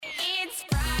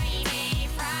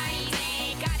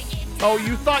Oh,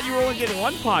 you thought you were only getting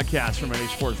one podcast from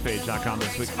NHSportsPage.com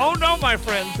this week. Oh, no, my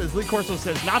friends. As Lee Corso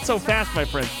says, not so fast, my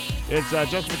friends. It's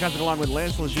Justin McCutcheon along with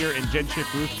Lance Legier and Jen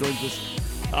Chick Ruth joins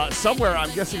us somewhere,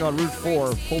 I'm guessing on Route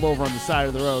 4, pulled over on the side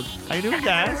of the road. How you doing,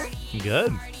 guys?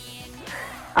 Good.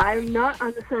 I'm not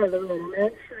on the side of the road. I'm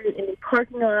actually in the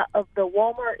parking lot of the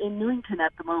Walmart in Newington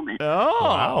at the moment. Oh.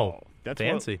 Wow. That's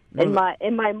Fancy. In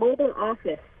my mobile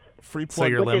office. Free So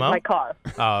plug. your which limo? is my car.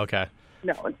 Oh, okay.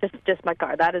 No, it's just my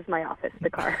car. That is my office, the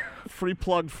car. Free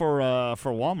plug for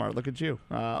Walmart. Look at you.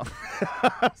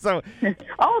 So,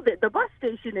 Oh, the bus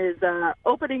station is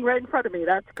opening right in front of me.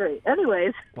 That's great.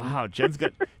 Anyways. wow, Jen's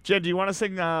good. Jen, do you want to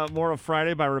sing more of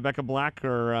Friday by Rebecca Black,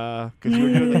 or because you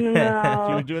were doing that? No.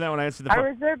 You were doing that when I answered the I phone.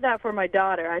 reserved that for my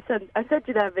daughter. I sent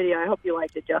you that video. I hope you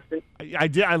liked it, Justin. I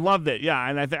did. I loved it. Yeah,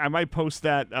 and I might post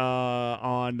that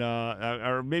on,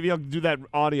 or maybe I'll do that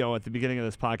audio at the beginning of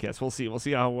this podcast. We'll see. We'll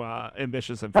see how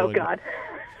ambitious I'm Oh, feeling. God.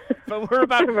 But we're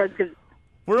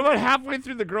about halfway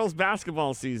through the girls'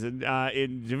 basketball season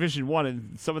in Division One,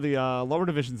 and some of the lower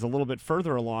divisions a little bit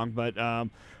further along. But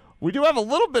we do have a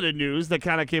little bit of news that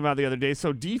kind of came out the other day.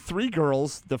 So D3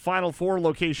 girls, the Final Four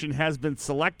location has been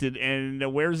selected,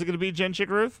 and where is it going to be, Jen Chick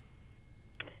Ruth?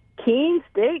 Keene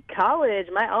State College,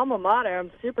 my alma mater.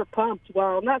 I'm super pumped.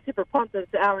 Well, I'm not super pumped that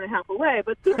it's an hour and a half away,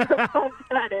 but super pumped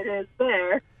that it is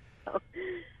there.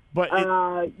 But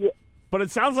Yeah. But it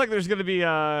sounds like there's going to be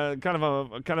kind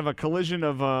of a collision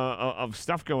of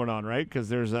stuff going on, right? Because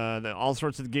there's all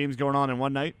sorts of games going on in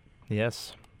one night.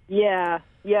 Yes. Yeah.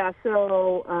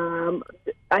 So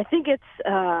I think it's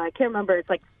I can't remember. It's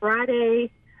like Friday.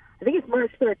 I think it's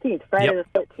March 13th. Friday Yep.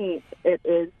 the 13th. It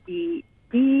is the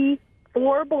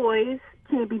D4 boys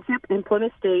championship in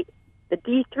Plymouth State, the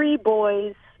D3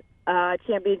 boys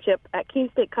championship at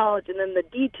Keene State College, and then the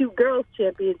D2 girls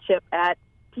championship at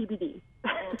TBD.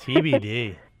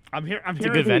 TBD. I'm It's a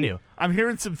hearing good venue. I'm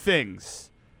hearing some things.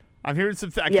 I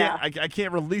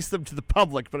can't release them to the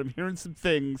public, but I'm hearing some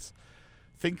things.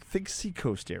 Think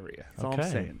Seacoast area. That's all I'm Okay.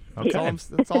 saying. Okay.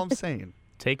 That's all I'm saying.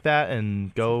 Take that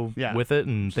and go Yeah. with it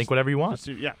and think whatever you want.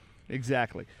 Yeah,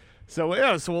 exactly. So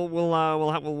yeah, so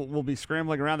we'll be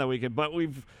scrambling around that weekend, but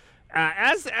we've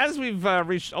as we've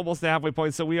reached almost the halfway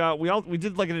point. So we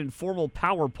did like an informal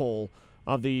power poll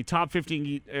of the top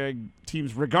 15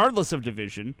 teams, regardless of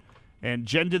division. And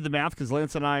Jen did the math because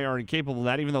Lance and I are incapable of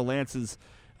that, even though Lance is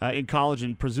in college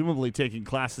and presumably taking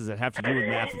classes that have to do with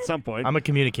math at some point. I'm a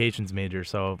communications major,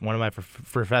 so one of my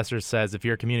professors says if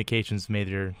you're a communications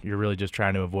major, you're really just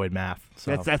trying to avoid math.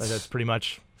 So that's pretty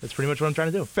much what I'm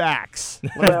trying to do. Facts.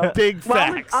 Big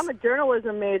facts. I'm a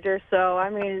journalism major, so I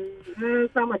mean,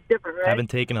 it's not much different, right? Haven't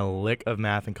taken a lick of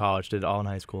math in college. Did it all in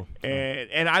high school. So.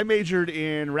 And I majored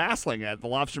in wrestling at the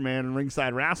Lobsterman and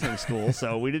Ringside Wrestling School,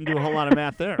 so we didn't do a whole lot of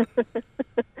math there.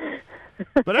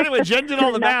 But anyway, Jen did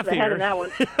all the math Ahead here. of that one.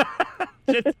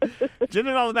 Jen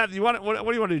did all the math. What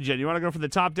do you want to do, Jen? You want to go from the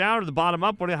top down or the bottom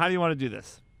up? How do you want to do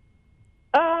this?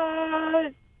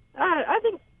 I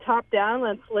think top down.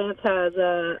 Lance has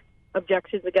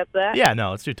objections against that. Yeah,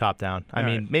 no, let's do top down. I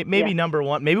mean, maybe number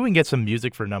one. Maybe we can get some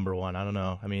music for number one. I don't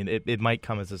know. I mean, it might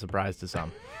come as a surprise to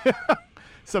some.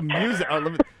 Some music.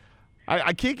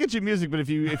 I can't get you music, but if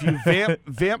you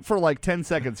vamp for like 10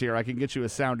 seconds here, I can get you a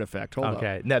sound effect. Hold on.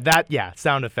 Okay. Now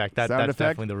sound effect. That's effect?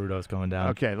 definitely the Rudos going down.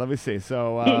 Okay, let me see.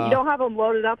 So You don't have them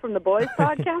loaded up from the boys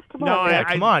podcast? Come No, on. Yeah,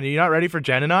 come on. Are you not ready for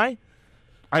Jen and I?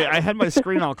 I had my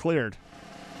screen all cleared.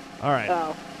 All right.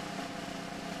 Oh.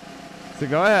 So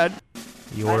go ahead.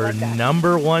 Your like that.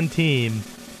 number one team,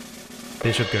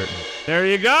 Bishop Girton. There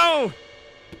you go.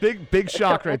 Big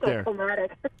shock right That's there.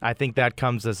 dramatic. I think that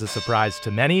comes as a surprise to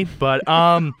many, but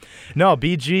no,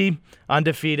 BG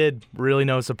undefeated, really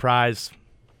no surprise.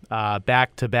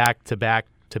 Back to back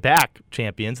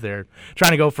champions. They're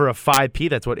trying to go for a 5P.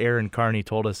 That's what Aaron Carney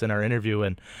told us in our interview,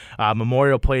 and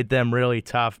Memorial played them really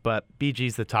tough, but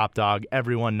BG's the top dog.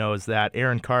 Everyone knows that.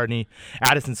 Aaron Carney,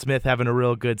 Addison Smith having a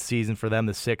real good season for them,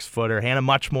 the 6-footer. Hannah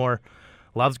Muchmore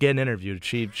loves getting interviewed.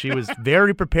 She was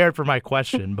very prepared for my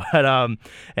question, but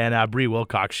and Bree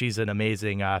Wilcox, she's an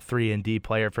amazing 3-and-D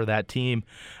player for that team.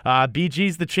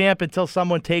 BG's the champ until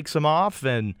someone takes him off,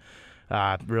 and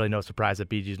really no surprise that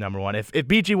BG's number one. If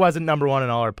BG wasn't number one in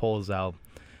all our polls, I'll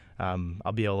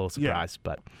be a little surprised,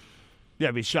 but. Yeah,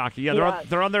 it'd be shocking. Yeah,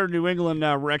 they're on their New England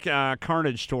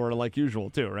Carnage tour like usual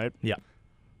too, right? Yeah.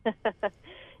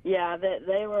 Yeah,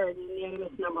 they were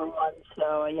unanimous number one,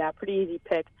 so yeah, pretty easy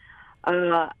pick.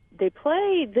 They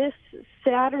play this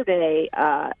Saturday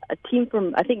a team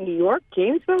from, I think, New York,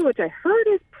 Jamesville, which I heard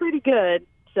is pretty good.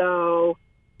 So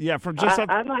yeah, from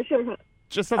I'm not sure.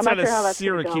 just outside I'm not sure how of that's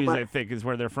gonna go, Syracuse, but- I think, is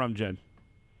where they're from, Jen.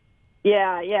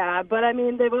 Yeah, but I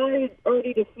mean, they've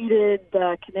already defeated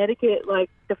the Connecticut,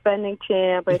 defending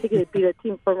champ. I think they beat a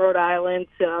team from Rhode Island,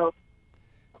 so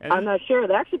I'm not sure.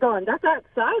 They're actually that's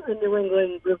outside the New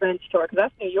England Revenge Tour, because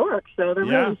that's New York, so they're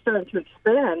really starting to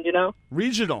expand,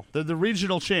 Regional. They're the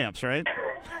regional champs, right?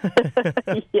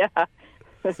 Yeah.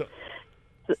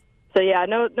 So yeah,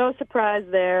 no surprise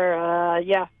there.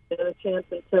 They're the champs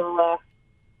until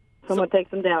someone takes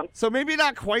them down. So maybe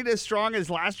not quite as strong as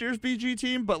last year's BG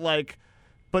team, but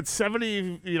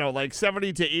 70,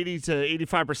 70 to 80 to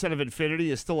 85% of Infinity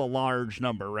is still a large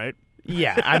number, right?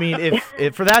 Yeah, I mean,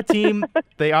 if for that team,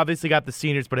 they obviously got the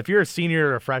seniors, but if you're a senior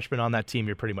or a freshman on that team,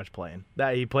 you're pretty much playing.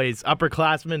 That he plays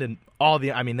upperclassmen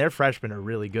and their freshmen are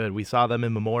really good. We saw them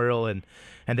in Memorial, and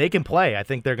they can play. I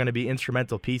think they're going to be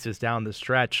instrumental pieces down the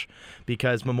stretch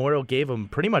because Memorial gave them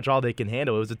pretty much all they can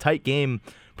handle. It was a tight game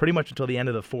pretty much until the end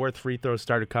of the fourth. Free throws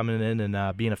started coming in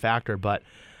and being a factor, but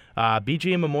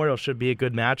BG and Memorial should be a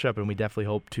good matchup, and we definitely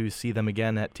hope to see them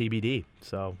again at TBD.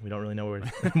 So we don't really know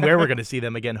where we're going to see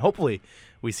them again. Hopefully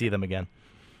we see them again.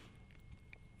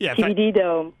 Yeah, TBD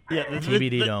Dome. Yeah, the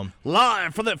TBD Dome.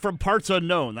 Live from parts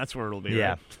unknown. That's where it'll be.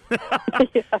 Yeah.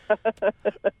 Right?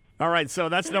 All right, so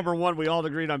that's number one. We all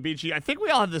agreed on BG. I think we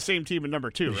all had the same team in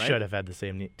number two, right? We should have had the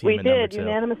same team we in number did, two.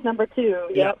 Unanimous number two.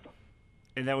 Yep.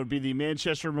 And that would be the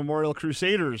Manchester Memorial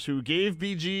Crusaders, who gave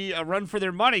BG a run for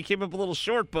their money. Came up a little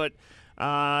short, but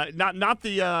not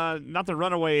the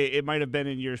runaway it might have been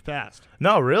in years past.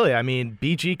 No, really. I mean,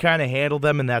 BG kind of handled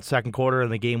them in that second quarter in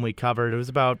the game we covered. It was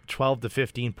about 12 to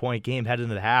 15-point game heading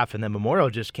into the half, and then Memorial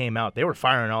just came out. They were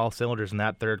firing all cylinders in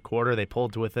that third quarter. They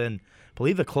pulled to within, I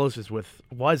believe the closest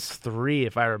was 3,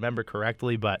 if I remember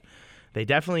correctly, but they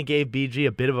definitely gave BG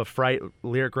a bit of a fright.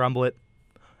 Lyric Rumblett,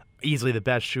 easily the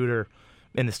best shooter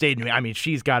in the stadium. I mean,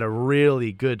 she's got a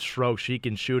really good stroke. She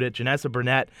can shoot it. Janessa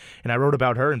Burnett, and I wrote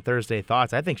about her in Thursday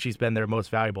Thoughts. I think she's been their most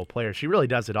valuable player. She really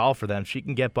does it all for them. She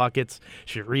can get buckets.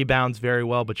 She rebounds very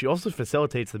well, but she also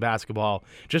facilitates the basketball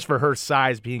just for her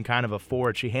size, being kind of a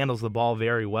forward. She handles the ball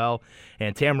very well.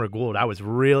 And Tamara Gould, I was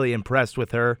really impressed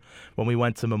with her when we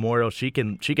went to Memorial. She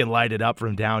can light it up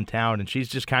from downtown, and she's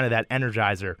just kind of that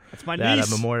energizer That's my that niece.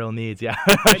 Memorial needs. Yeah,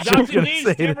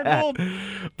 Niece, Tamara Gould.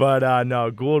 But no,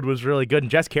 Gould was really good. And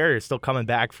Jess Carrier is still coming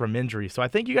back from injury. So I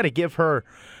think you got to give her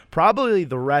probably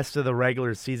the rest of the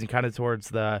regular season, kind of towards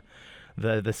the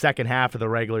second half of the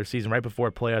regular season, right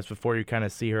before playoffs, before you kind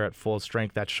of see her at full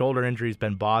strength. That shoulder injury's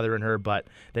been bothering her, but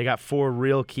they got 4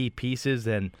 real key pieces,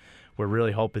 and we're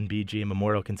really hoping BG and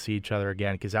Memorial can see each other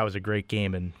again, because that was a great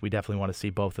game, and we definitely want to see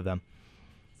both of them.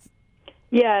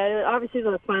 Yeah, obviously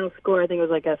the final score, I think it was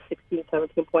like a 16,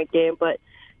 17-point game, but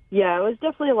yeah, it was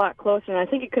definitely a lot closer, and I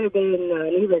think it could have been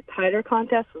an even tighter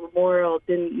contest. Memorial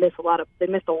didn't miss a lot of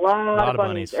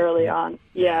bunnies early on.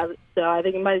 Yeah, so I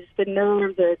think it might have just been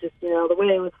nerves or just the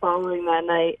way it was following that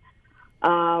night.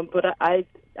 But I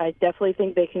definitely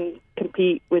think they can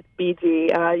compete with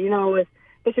BG. With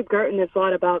Bishop Girton, it's a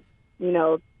lot about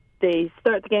they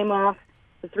start the game off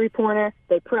the 3-pointer,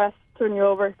 they press, turn you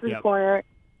over, 3-pointer,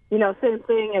 same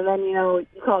thing, and then you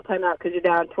call a timeout because you're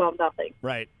down 12-0.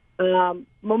 Right.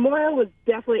 Memorial was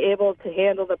definitely able to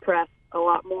handle the press a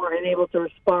lot more and able to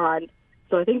respond.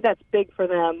 So I think that's big for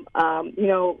them.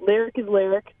 Lyric is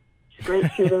Lyric. She's a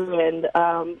great shooter, and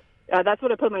that's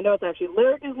what I put in my notes, actually.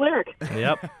 Lyric is Lyric.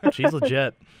 Yep, she's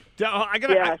legit. I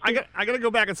gotta go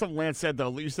back on something Lance said,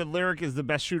 though. You said Lyric is the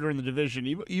best shooter in the division,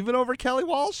 even over Kelly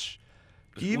Walsh?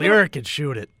 Lyric can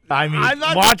shoot it. I mean,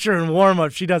 watch her in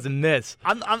warm-up. She doesn't miss.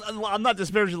 I'm not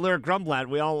disparaging Lyric Grumblatt.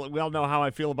 We all know how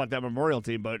I feel about that Memorial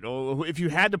team. But if you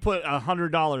had to put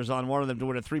 $100 on one of them to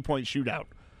win a 3-point shootout,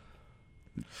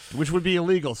 which would be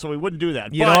illegal, so we wouldn't do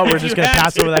that. You know what? We're just going to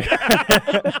pass over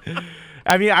that.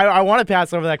 I mean, I want to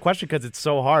pass over that question because it's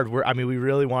so hard. We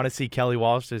really want to see Kelly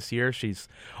Walsh this year. She's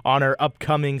on her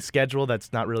upcoming schedule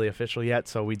that's not really official yet,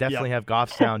 so we definitely have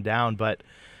Goffstown down, but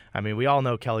we all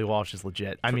know Kelly Walsh is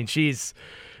legit.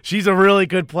 She's a really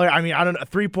good player. I don't know, a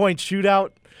 3-point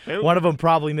shootout. One of them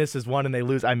probably misses one and they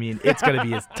lose. It's going to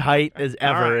be as tight as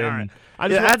ever. All right.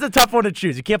 That's a tough one to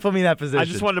choose. You can't put me in that position. I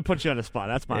just wanted to put you on the spot.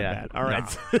 That's my bad. All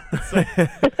right. No.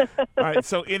 All right.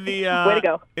 So in the way to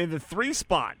go. In the 3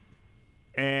 spot,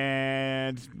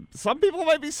 and some people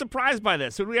might be surprised by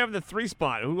this. Who do we have in the 3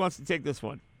 spot? Who wants to take this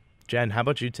one? Jen, how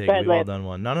about you take it? We've all done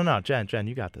one. No. Jen,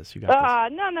 you got this. You got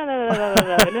this.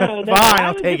 No. Fine,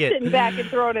 I'll take it. Sitting back and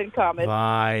throwing in comments.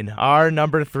 Fine. Our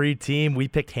number 3 team, we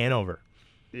picked Hanover.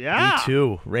 Yeah.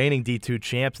 D2, reigning D2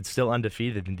 champs and still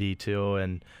undefeated in D2.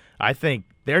 And I think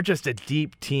they're just a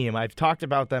deep team. I've talked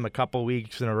about them a couple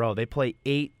weeks in a row. They play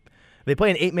 8 they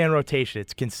play an 8-man rotation.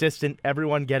 It's consistent,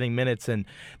 everyone getting minutes, and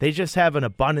they just have an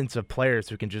abundance of players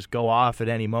who can just go off at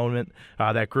any moment.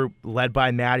 That group led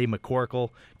by Maddie McCorkle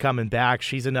coming back.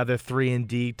 She's another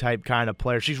 3-and-D type kind of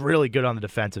player. She's really good on the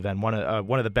defensive end, one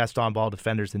of the best on-ball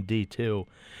defenders in D2.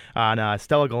 And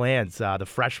Stella Galans, the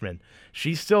freshman,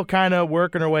 she's still kind of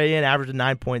working her way in, averaging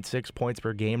 9.6 points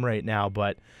per game right now,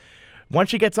 but once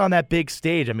she gets on that big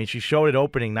stage, I mean, she showed it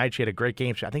opening night. She had a great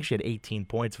game. I think she had 18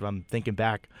 points, if I'm thinking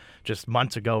back just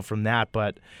months ago from that.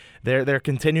 But they're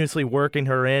continuously working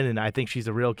her in, and I think she's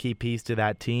a real key piece to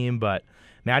that team. But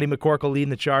Maddie McCorkle leading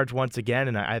the charge once again,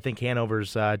 and I think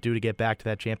Hanover's due to get back to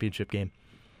that championship game.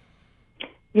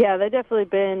 Yeah, they've definitely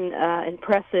been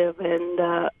impressive, and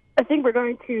I think we're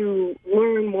going to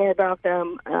learn more about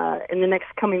them in the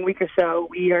next coming week or so.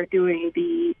 We are doing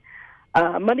the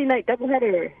Monday night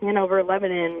doubleheader, Hanover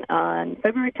Lebanon on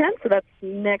February 10th, so that's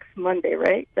next Monday,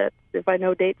 right? That's if I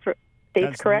know dates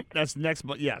correct. That's next.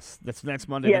 Yes, that's next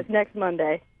Monday. Yes, next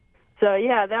Monday. So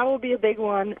yeah, that will be a big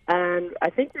one, and I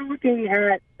think we're looking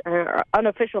at our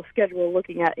unofficial schedule,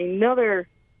 looking at another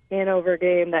Hanover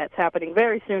game that's happening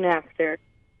very soon after.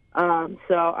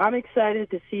 So I'm excited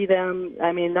to see them.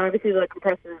 I mean, obviously they look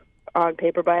impressive on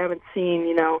paper, but I haven't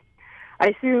seen, I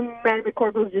assume Maddie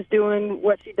McCorkle is just doing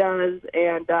what she does,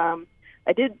 and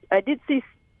I did see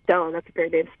Stella. That's a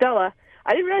great name, Stella.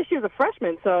 I didn't realize she was a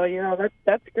freshman, so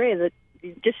that's great.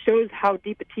 It just shows how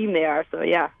deep a team they are. So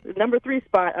yeah, the number 3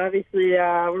 spot. Obviously,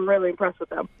 we're really impressed with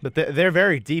them. But they're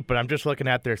very deep. But I'm just looking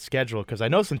at their schedule because I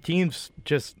know some teams.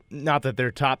 Just not that they're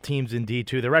top teams in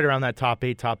D2. They're right around that top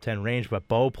 8, top 10 range. But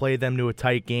Bo played them to a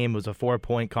tight game. It was a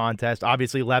 4-point contest.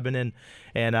 Obviously, Lebanon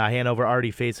and Hanover already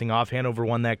facing off. Hanover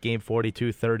won that game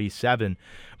 42-37.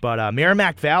 But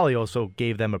Merrimack Valley also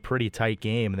gave them a pretty tight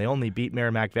game. They only beat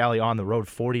Merrimack Valley on the road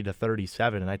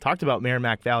 40-37. And I talked about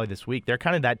Merrimack Valley this week. They're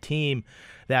kind of that team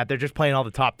that they're just playing all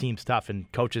the top team stuff, and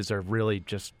coaches are really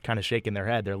just kind of shaking their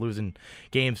head. They're losing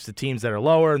games to teams that are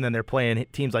lower, and then they're playing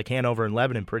teams like Hanover and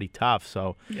Lebanon pretty tough.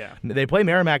 So yeah, they play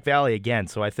Merrimack Valley again.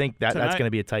 So I think that's going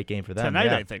to be a tight game for them. Tonight,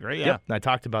 yeah. I think, right? Yeah. Yep. I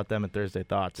talked about them at Thursday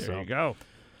Thoughts. There you go.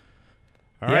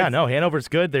 All right. No, Hanover's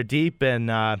good. They're deep, and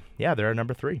they're at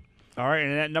number 3. All right,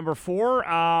 and at number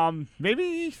 4,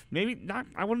 maybe not.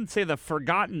 I wouldn't say the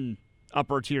forgotten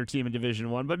upper tier team in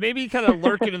Division 1, but maybe kind of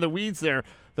lurking in the weeds there,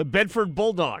 the Bedford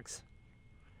Bulldogs.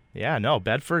 Yeah, no,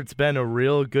 Bedford's been a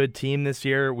real good team this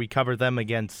year. We covered them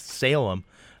against Salem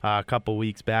a couple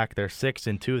weeks back. They're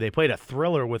 6-2. They played a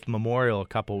thriller with Memorial a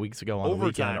couple weeks ago on the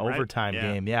weekend, overtime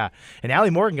game. Yeah, and Allie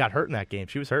Morgan got hurt in that game.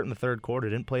 She was hurt in the third quarter,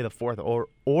 didn't play the fourth or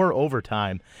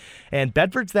overtime. And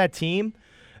Bedford's that team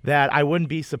that I wouldn't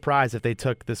be surprised if they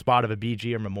took the spot of a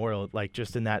BG or Memorial, like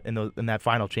just in that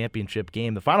final championship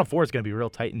game. The Final Four is going to be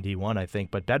real tight in D1, I think,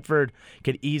 but Bedford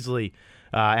could easily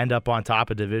end up on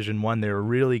top of Division 1. They're a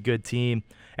really good team.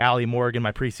 Allie Morgan,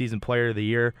 my preseason player of the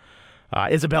year.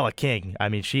 Isabella King, I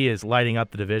mean, she is lighting up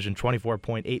the division,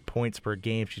 24.8 points per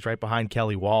game. She's right behind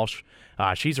Kelly Walsh.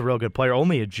 She's a real good player,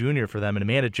 only a junior for them. And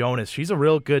Amanda Jonas, she's a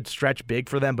real good stretch big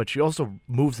for them, but she also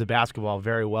moves the basketball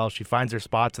very well. She finds her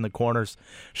spots in the corners.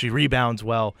 She rebounds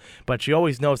well, but she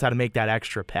always knows how to make that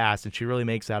extra pass, and she really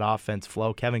makes that offense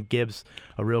flow. Kevin Gibbs,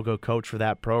 a real good coach for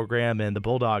that program, and the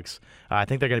Bulldogs, I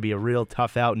think they're going to be a real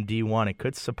tough out in D1. It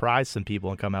could surprise some people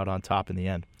and come out on top in the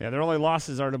end. Yeah, their only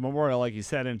losses are to Memorial, like you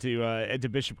said, and to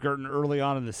Bishop Girton early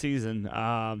on in the season.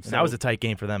 So that was a tight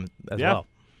game for them as well.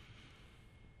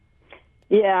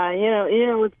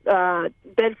 Yeah, with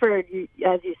Bedford,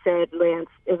 as you said, Lance,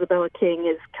 Isabella King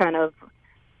is kind of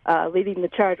leading the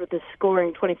charge with the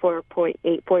scoring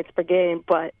 24.8 points per game.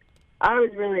 But I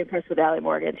was really impressed with Allie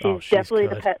Morgan. She's definitely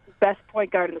the best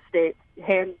point guard in the state,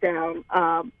 hands down.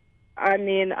 I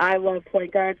mean, I love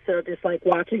point guards, so just like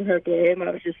watching her game,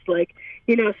 I was just like,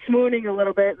 swooning a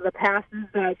little bit. The passes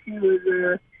that she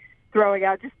was throwing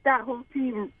out, just that whole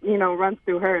team, runs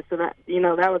through her. So that,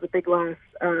 that was a big loss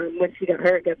when she got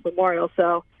hurt against Memorial.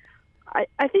 So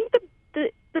I think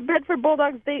the Bedford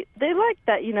Bulldogs, they like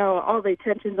that, all the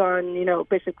attention's on,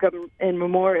 Bishop and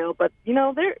Memorial, but,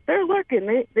 they're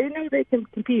lurking. They know they can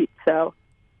compete. So,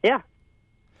 yeah.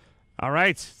 All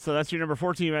right, so that's your number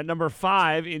 4 team. At number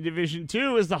 5 in Division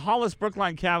 2 is the Hollis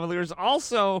Brookline Cavaliers,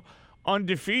 also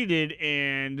undefeated,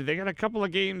 and they got a couple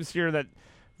of games here that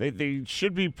they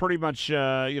should be pretty much,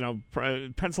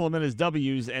 pencil them in as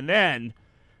W's, and then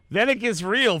it gets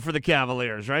real for the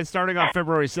Cavaliers, right, starting on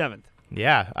February 7th.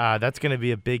 Yeah, that's going to be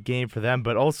a big game for them,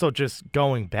 but also just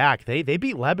going back, they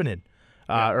beat Lebanon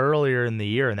earlier in the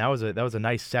year, and that was a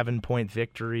nice 7-point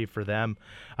victory for them.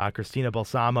 Christina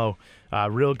Balsamo,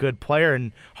 real good player,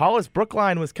 and Hollis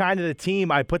Brookline was kind of the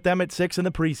team. I put them at 6 in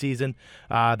the preseason.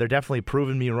 They're definitely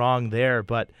proving me wrong there,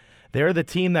 but they're the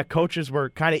team that coaches were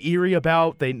kind of eerie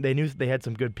about. They knew they had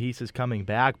some good pieces coming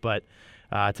back, but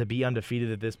to be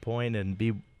undefeated at this point and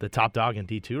be the top dog in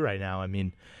D2 right now, I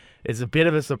mean, it's a bit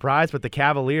of a surprise. But the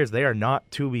Cavaliers, they are not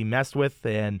to be messed with,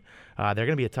 and they're going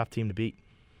to be a tough team to beat.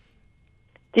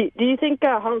 Do you think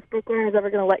Hollis Brookline is ever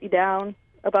going to let you down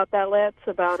about that, Lance?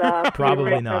 About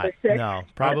probably not. No,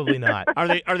 probably not.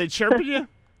 Are they chirping you?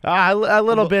 A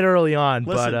little bit early on,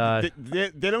 Listen, but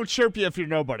they don't chirp you if you're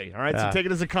nobody. All right, so take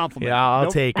it as a compliment. Yeah, I'll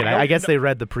take it. I guess they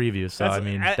read the preview, so I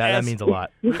mean that means a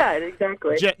lot. Yeah,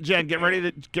 exactly. Jen, get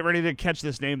ready to catch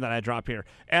this name that I drop here.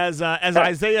 As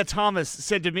Isaiah Thomas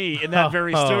said to me in that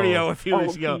very studio a few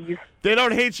weeks ago, they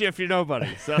don't hate you if you're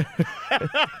nobody. So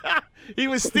he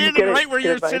was standing right where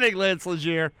you're sitting, Lance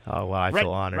Legier. Oh wow, I feel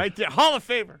honored. Right there, Hall of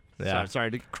Famer. Yeah. Sorry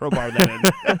to crowbar that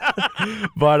in.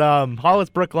 But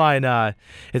Hollis Brookline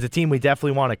is a team we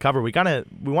definitely want to cover. We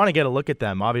want to get a look at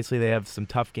them. Obviously, they have some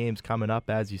tough games coming up,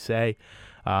 as you say.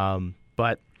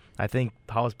 But I think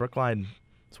Hollis Brookline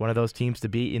is one of those teams to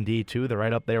beat in D2. They're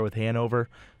right up there with Hanover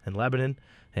and Lebanon.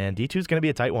 And D2 is going to be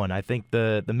a tight one. I think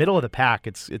the middle of the pack,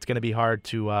 it's going to be hard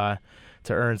to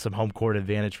earn some home court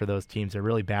advantage for those teams. They're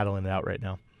really battling it out right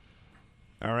now.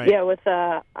 All right. Yeah, with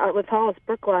Hollis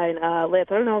Brookline, Lance,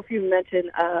 I don't know if you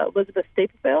mentioned Elizabeth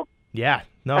Staplefield. Yeah,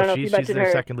 no, she's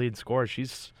their second lead scorer.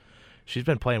 She's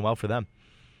been playing well for them.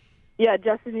 Yeah,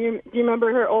 Justin, do you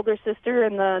remember her older sister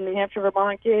in the New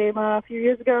Hampshire-Vermont game a few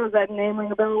years ago? Does that name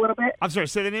ring a bell a little bit? I'm sorry,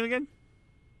 say the name again?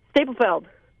 Staplefield.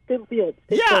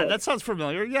 Yeah, that sounds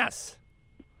familiar, yes.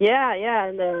 Yeah,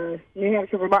 in the New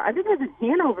Hampshire-Vermont. I think it was in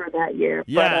Hanover that year.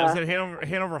 Yeah, it was at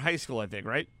Hanover High School, I think,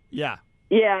 right? Yeah.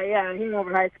 Yeah,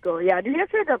 Hanover High School. Yeah, New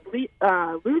Hampshire ended up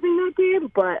losing that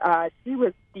game, but she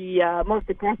was the most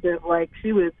impressive. Like,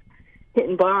 she was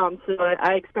hitting bombs, so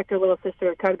I expect her little sister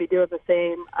to kind of be doing the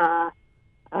same.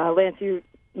 Lance, you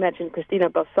mentioned Christina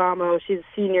Balsamo. She's a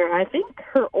senior. I think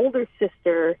her older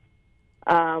sister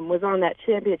was on that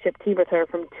championship team with her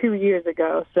from 2 years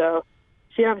ago, so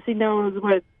she obviously knows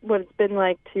what it's been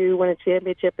like to win a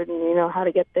championship and, how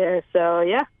to get there. So,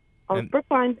 yeah,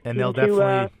 Brookline. And they'll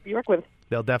definitely be worked with.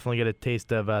 They'll definitely get a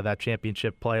taste of that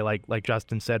championship play, like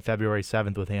Justin said, February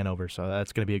 7th with Hanover. So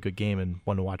that's going to be a good game and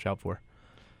one to watch out for.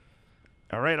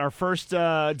 All right, our first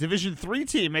Division III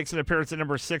team makes an appearance at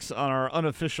number 6 on our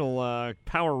unofficial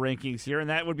power rankings here, and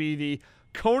that would be the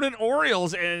Conan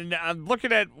Orioles. And I'm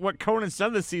looking at what Conan's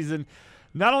done this season.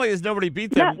 Not only has nobody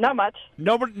beat them, not much.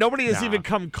 Nobody has even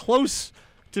come close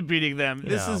to beating them.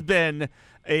 This has been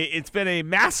a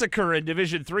massacre in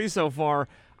Division III so far.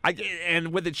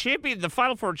 And with the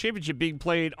Final Four championship being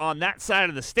played on that side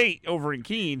of the state over in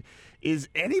Keene, is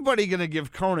anybody going to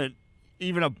give Conant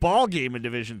even a ball game in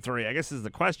Division III? I guess is the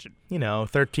question.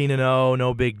 13-0,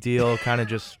 no big deal. Kind of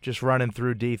just running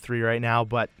through D3 right now.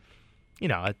 But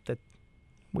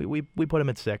we put him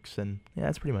at 6, and yeah,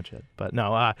 that's pretty much it. But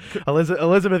no,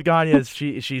 Elizabeth Gagne,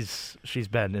 she's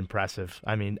been impressive.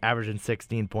 I mean, averaging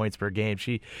 16 points per game.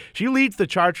 She leads the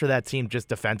charge for that team just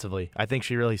defensively. I think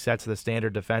she really sets the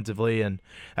standard defensively, and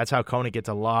that's how Conant gets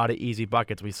a lot of easy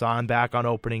buckets. We saw him back on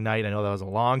opening night. I know that was a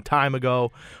long time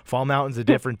ago. Fall Mountain's a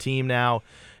different team now,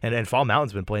 and Fall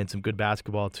Mountain's been playing some good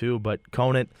basketball too. But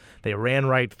Conant, they ran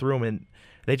right through him, and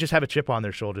they just have a chip on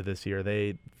their shoulder this year.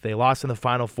 They lost in the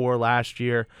Final Four last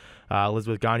year.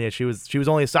 Elizabeth Gagne, she was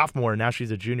only a sophomore, and now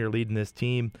she's a junior leading this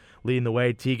team, leading the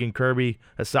way. Tegan Kirby,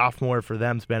 a sophomore for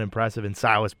them, has been impressive. And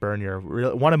Silas Bernier,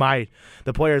 one of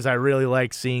the players I really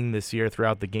like seeing this year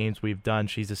throughout the games we've done.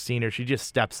 She's a senior. She just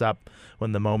steps up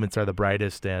when the moments are the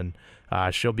brightest, and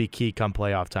she'll be key come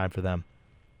playoff time for them.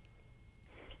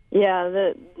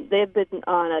 Yeah, they've been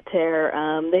on a tear.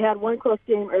 They had one close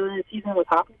game earlier in the season with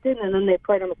Hopkinton, and then they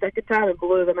played them a second time and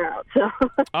blew them out. So.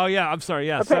 Oh yeah, I'm sorry.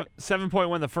 Yeah, 7-point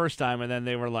win the first time, and then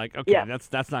they were like, okay, yeah,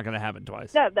 that's not going to happen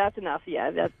twice. Yeah, that's enough.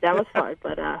 Yeah, that was smart,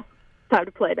 but time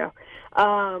to play now.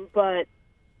 But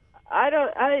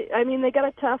I mean, they got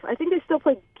a tough. I think they still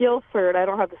play Guilford. I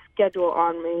don't have the schedule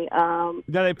on me. No,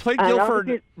 they played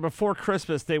Guilford before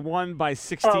Christmas. They won by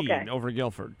 16 over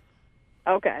Guilford.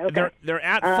 Okay. They're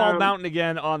at Fall Mountain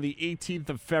again on the 18th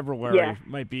of February. Yeah.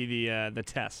 Might be the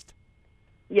test.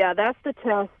 Yeah, that's the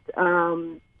test.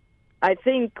 I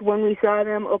think when we saw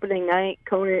them opening night,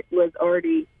 Conant was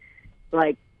already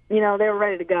they were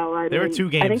ready to go. They were 2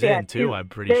 games in too. I'm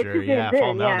pretty sure. Yeah,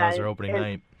 Fall Mountain was their opening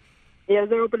night. Yeah, it was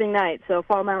their opening night. So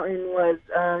Fall Mountain was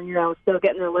still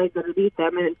getting their legs underneath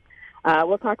them, and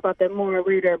We'll talk about them more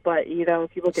later, but,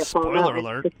 if you look at Fall Spoiler Mountain,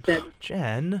 alert. it's been,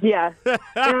 Jen. yeah. Well,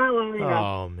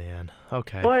 Oh, man.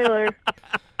 Okay. Spoiler.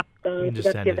 can just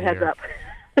Let's end give a it heads here. up.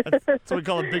 That's what we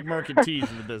call a big market tease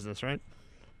in the business, right?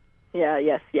 Yeah,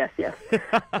 yes.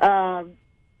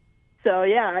 So,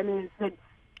 yeah, I mean, since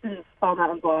Fall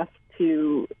Mountain's lost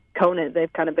to Conant,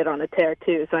 they've kind of been on a tear,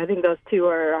 too. So I think those two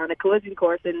are on a collision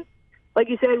course. And like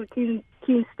you said, with Keene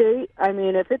State, I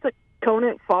mean, if it's a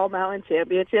Conant Fall Mountain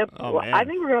Championship, I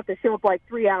think we're going to have to show up like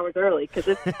 3 hours early because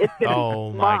it's going to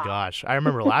Oh, my gosh. I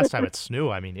remember last time at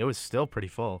SNU, I mean, it was still pretty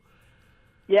full.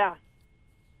 Yeah.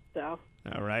 So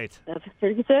All right. that's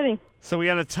pretty exciting. So we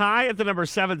had a tie at the number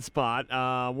 7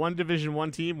 spot. One Division I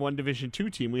team, one Division II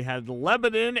team. We had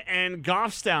Lebanon and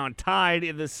Goffstown tied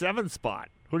in the 7th spot.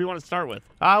 Who do you want to start with?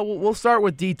 We'll start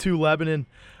with D2 Lebanon.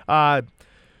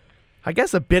 I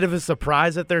guess a bit of a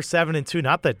surprise that they're 7-2.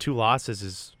 Not that 2 losses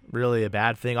is really a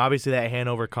bad thing. Obviously, that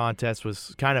Hanover contest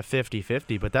was kind of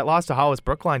 50-50, but that loss to Hollis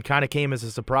Brookline kind of came as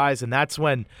a surprise, and that's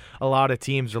when a lot of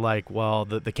teams are like, well,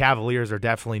 the Cavaliers are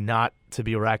definitely not to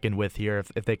be reckoned with here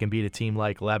if they can beat a team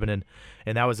like Lebanon.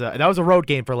 And that was a road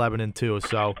game for Lebanon, too,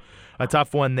 so a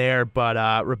tough one there.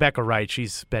 But Rebecca Wright,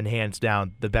 she's been hands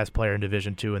down the best player in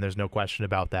Division II, and there's no question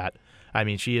about that. I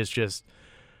mean, she's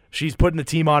putting the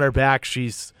team on her back.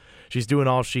 She's doing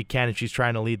all she can, and she's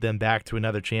trying to lead them back to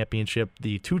another championship.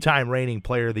 The 2-time reigning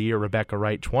player of the year, Rebecca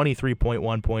Wright,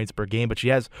 23.1 points per game, but she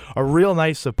has a real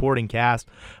nice supporting cast.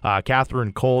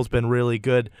 Catherine Cole's been really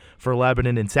good for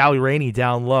Lebanon, and Sally Rainey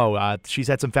down low. She's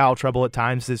had some foul trouble at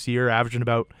times this year, averaging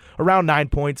around 9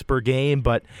 points per game,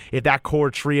 but if that core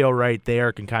trio right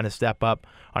there can kind of step up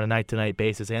on a night-to-night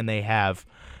basis, and they have,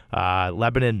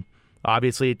 Lebanon,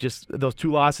 obviously, just those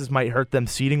 2 losses might hurt them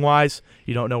seeding-wise.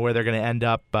 You don't know where they're going to end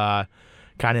up, kind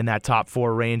of in that top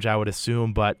 4 range, I would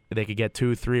assume, but they could get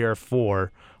 2, 3, or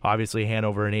 4. Obviously,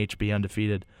 Hanover and HB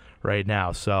undefeated right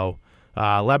now. So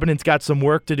Lebanon's got some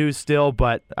work to do still,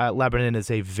 but Lebanon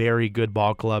is a very good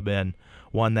ball club and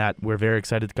one that we're very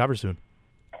excited to cover soon.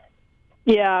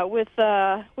 Yeah, with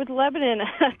Lebanon,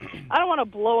 I don't want to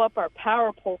blow up our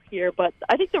power poll here, but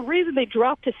I think the reason they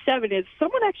dropped to 7 is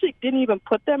someone actually didn't even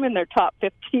put them in their top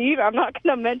 15. I'm not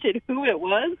going to mention who it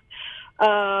was,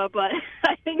 but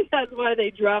I think that's why they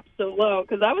dropped so low,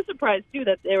 because I was surprised, too,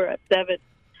 that they were at 7.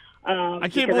 I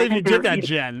can't believe you did that,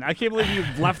 Jen. I can't believe you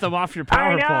left them off your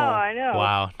power poll. I know.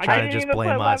 Wow, I trying didn't to just even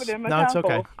blame put us. Lebanon in my No, it's top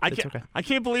okay. poll. It's okay. I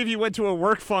can't believe you went to a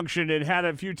work function and had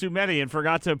a few too many and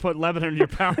forgot to put Lebanon in your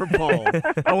power poll.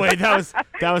 Oh wait, that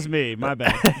was me. My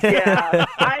bad. Yeah,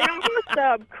 I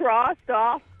almost crossed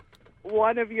off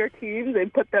one of your teams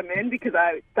and put them in because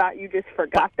I thought you just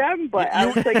forgot them. But I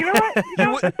was like, you know what?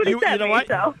 That's what he said to me,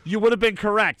 so. You would have been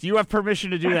correct. You have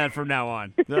permission to do that from now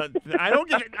on. I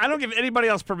don't give anybody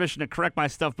else permission to correct my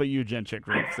stuff but you, Jen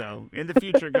Chickreed. So in the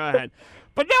future, go ahead.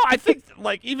 But no, I think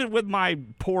even with my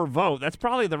poor vote, that's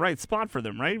probably the right spot for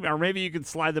them, right? Or maybe you could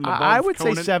slide them above. I would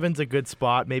Conant. say 7's a good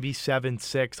spot. Maybe 7,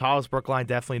 6. Hollis Brookline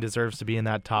definitely deserves to be in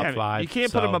that top 5. You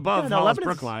can't put them above Hollis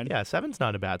Brookline. Yeah, 7's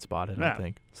not a bad spot, I don't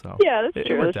think. So yeah, that's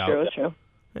true. That's true.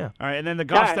 Yeah. All right, and then the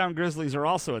Goffstown Grizzlies are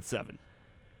also at 7.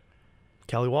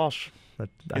 Kelly Walsh.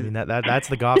 That's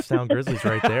the Goffstown Grizzlies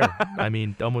right there. I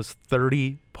mean, almost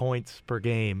 30 points per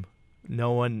game.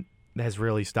 No one has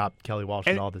really stopped Kelly Walsh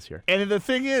at all this year. And the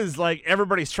thing is, like,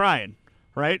 everybody's trying,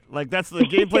 right? Like, that's the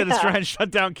game plan is trying to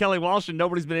shut down Kelly Walsh, and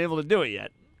nobody's been able to do it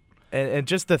yet. And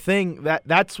just the thing,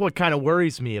 that's what kind of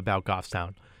worries me about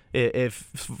Goffstown.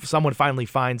 If someone finally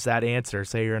finds that answer,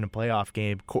 say you're in a playoff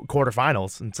game,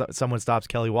 quarterfinals, and someone stops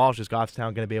Kelly Walsh, is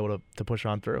Goffstown going to be able to push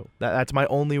on through? That's my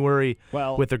only worry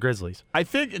with the Grizzlies. I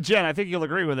think, Jen, you'll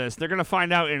agree with this. They're going to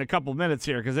find out in a couple minutes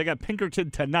here because they got Pinkerton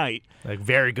tonight. Like,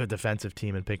 very good defensive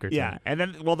team in Pinkerton. Yeah, and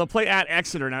then, they'll play at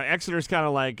Exeter. Now, Exeter's kind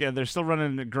of like, they're still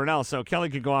running Grinnell, so Kelly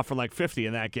could go off for like 50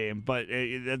 in that game, but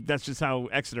that's just how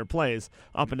Exeter plays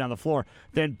up and down the floor.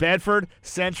 Then Bedford,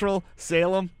 Central,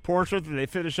 Salem, Portsmouth, and they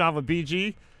finish off with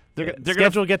BG. Their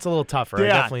schedule gets a little tougher.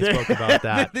 Yeah, I definitely spoke about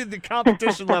that. The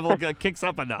competition level kicks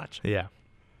up a notch. Yeah.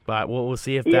 But we'll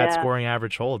see if that scoring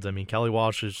average holds. I mean, Kelly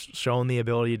Walsh has shown the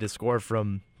ability to score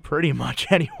from pretty much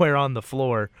anywhere on the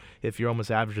floor if you're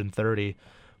almost averaging 30.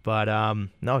 But,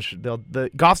 no, the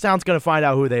Goffstown's going to find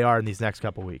out who they are in these next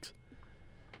couple weeks.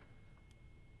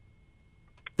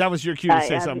 That was your cue to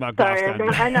say something about Goffstown.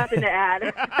 I have nothing to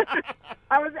add.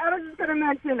 I was just going to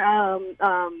mention,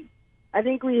 I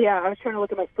think I was trying to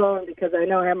look at my phone because I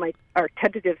know I have our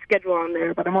tentative schedule on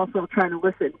there, but I'm also trying to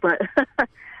listen. But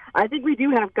I think we do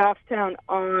have Goffstown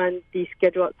on the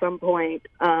schedule at some point.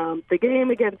 The game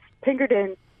against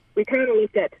Pinkerton, we kind of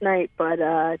looked at tonight, but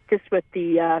just with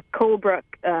the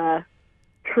Colebrook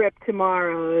trip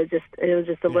tomorrow. It was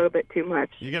just a little bit too much.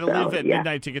 You got to leave at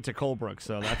midnight to get to Colebrook,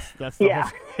 so that's the yeah.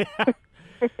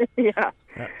 Yeah.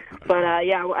 But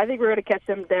I think we're going to catch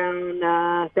them down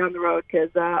the road because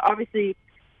obviously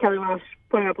Kelly Walsh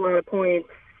putting up a lot of points.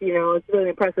 It's really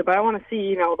impressive. But I want to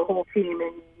see the whole team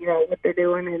and what they're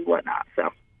doing and whatnot. So.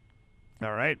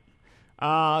 All right.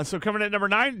 So coming at number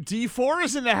 9, D4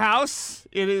 is in the house.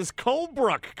 It is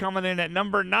Colebrook coming in at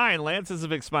number 9. Lance has a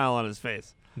big smile on his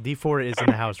face. D4 is in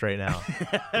the house right now,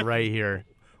 right here.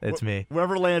 It's me.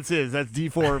 Wherever Lance is, that's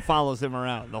D4 follows him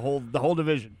around, the whole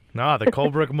division. No, the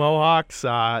Colebrook Mohawks,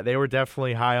 they were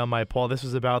definitely high on my poll. This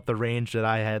was about the range that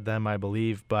I had them, I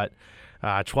believe, but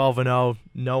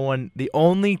 12-0. The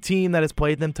only team that has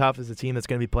played them tough is the team that's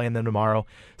going to be playing them tomorrow.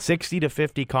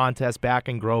 60-50 contest back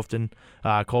in Groveton.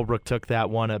 Colebrook took that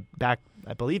one back.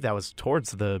 I believe that was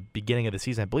towards the beginning of the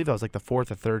season. I believe that was like the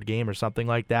 4th or 3rd game or something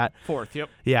like that. 4th,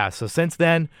 yep. Yeah, so since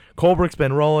then, Colebrook's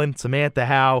been rolling. Samantha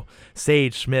Howe,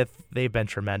 Sage Smith, they've been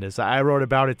tremendous. I wrote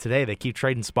about it today. They keep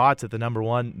trading spots at the number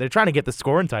 1. They're trying to get the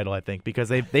scoring title, I think, because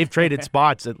they've traded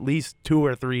spots at least 2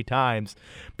 or 3 times.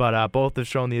 But both have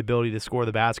shown the ability to score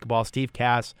the basketball. Steve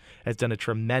Cass has done a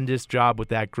tremendous job with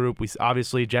that group. We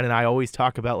obviously, Jen and I always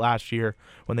talk about last year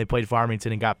when they played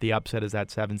Farmington and got the upset as that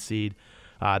 7th seed.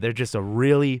 They're just a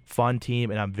really fun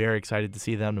team, and I'm very excited to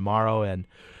see them tomorrow, and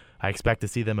I expect to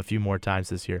see them a few more times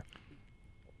this year.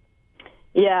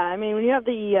 Yeah, I mean, when you have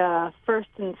the first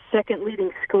and second leading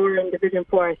scorer in Division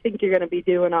 4, I think you're going to be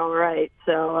doing all right.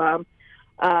 So,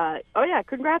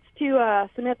 congrats to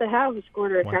Samantha Howe, who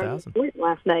scored her 1,000 point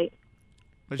last night.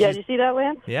 Did you see that,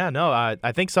 Lance? Yeah, no,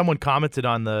 I think someone commented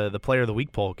on the Player of the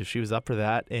Week poll because she was up for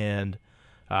that, and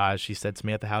she said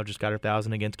Samantha Howe just got her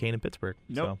 1,000 against Kane and Pittsburgh.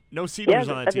 No seniors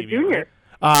on that team. As a junior.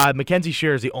 Mackenzie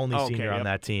Shearer is the only senior on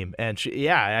that team, and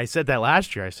I said that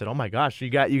last year. I said, "Oh my gosh, you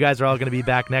guys are all going to be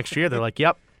back next year." They're like,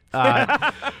 "Yep,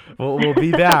 we'll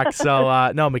be back."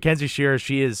 So no, Mackenzie Shearer,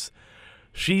 she's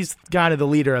kind of the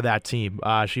leader of that team.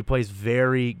 She plays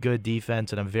very good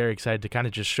defense, and I'm very excited to kind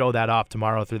of just show that off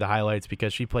tomorrow through the highlights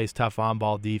because she plays tough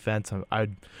on-ball defense. I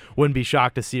wouldn't be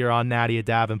shocked to see her on Nadia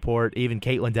Davenport, even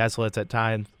Caitlin Deslitz at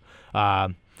times.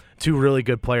 2 really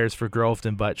good players for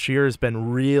Groveton, but Shearer's been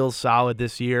real solid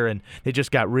this year, and they just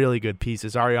got really good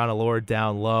pieces. Ariana Lord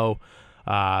down low.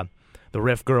 The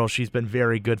Riff girl, she's been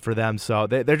very good for them. So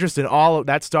they're just in all –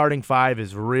 that starting 5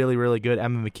 is really, really good.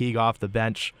 Emma McKeague off the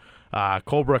bench.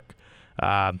 Colebrook,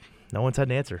 no one's had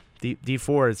an answer.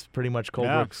 D4 is pretty much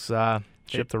Colebrook's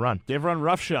ship to run. They've run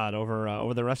roughshod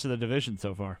over the rest of the division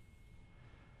so far.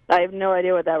 I have no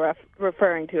idea what that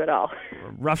referring to at all.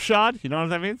 Roughshod? You know what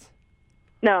that means?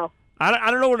 No. I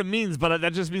don't know what it means, but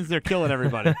that just means they're killing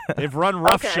everybody. They've run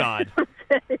roughshod.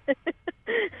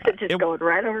 It's just going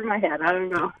right over my head. I don't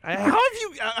know. How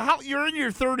have you? You're in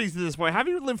your 30s at this point. How have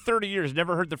you lived 30 years?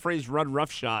 Never heard the phrase "run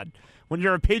roughshod" when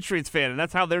you're a Patriots fan, and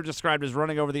that's how they're described as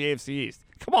running over the AFC East.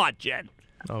 Come on, Jen.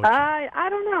 Oh, I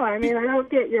don't know. I mean, I don't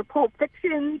get your Pulp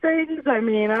Fiction things. I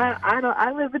mean,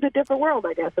 I live in a different world,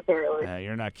 I guess, apparently.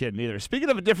 You're not kidding either. Speaking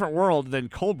of a different world than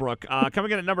Colebrook,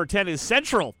 coming in at number 10 is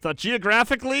Central.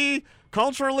 Geographically,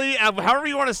 culturally, however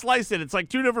you want to slice it, it's like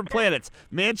 2 different planets,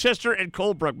 Manchester and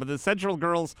Colebrook, but the Central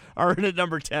girls are in at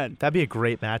number 10. That'd be a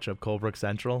great matchup, Colebrook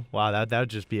Central. Wow, that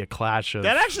would just be a clash of...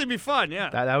 That'd actually be fun,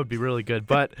 yeah. That would be really good.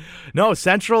 But, no,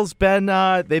 Central's been...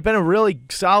 they've been a really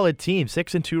solid team,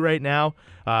 6-2 right now.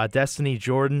 Destiny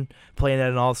Jordan playing at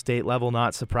an all-state level,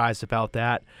 not surprised about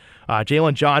that.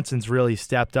 Jalen Johnson's really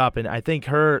stepped up, and I think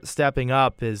her stepping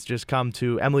up has just come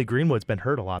to Emily Greenwood's been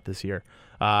hurt a lot this year.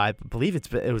 I believe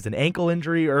it was an ankle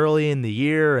injury early in the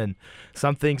year, and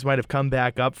some things might have come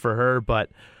back up for her, but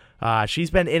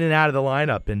she's been in and out of the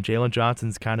lineup, and Jalen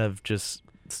Johnson's kind of just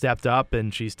stepped up,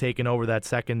 and she's taken over that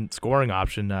second scoring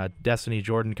option. Destiny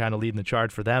Jordan kind of leading the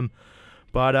charge for them.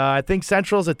 But I think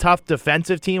Central's a tough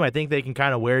defensive team. I think they can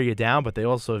kind of wear you down, but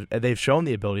they've shown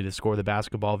the ability to score the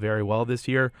basketball very well this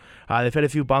year. They've had a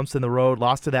few bumps in the road,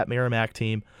 lost to that Merrimack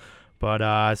team.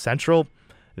 But Central,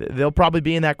 they'll probably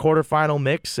be in that quarterfinal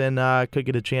mix and could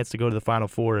get a chance to go to the Final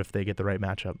Four if they get the right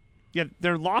matchup. Yeah,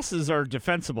 their losses are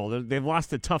defensible. They've lost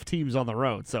to tough teams on the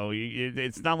road, so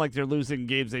it's not like they're losing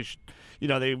games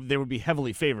they would be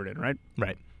heavily favored in, right?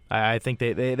 Right. I think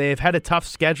they've had a tough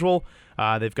schedule.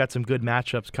 They've got some good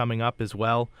matchups coming up as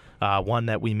well, one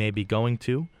that we may be going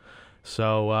to.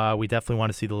 So we definitely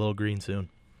want to see the Little Green soon.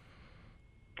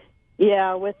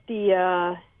 Yeah, with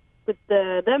them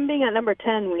being at number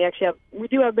 10, we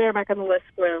do have Merrimack on the list.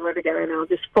 Spoiler alert again right now,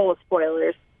 just full of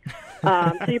spoilers.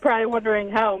 So you're probably wondering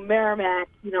how Merrimack,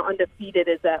 undefeated,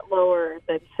 is that lower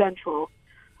than Central.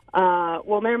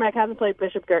 Well, Merrimack hasn't played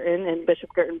Bishop Girton, and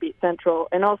Bishop Girton beat Central.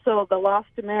 And also, the loss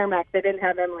to Merrimack, they didn't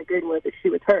have Emily Greenwood if she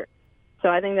was hurt. So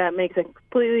I think that makes a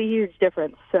completely huge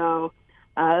difference. So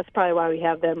that's probably why we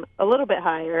have them a little bit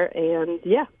higher. And,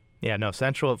 yeah. Yeah, no,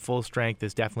 Central at full strength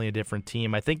is definitely a different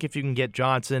team. I think if you can get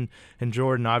Johnson and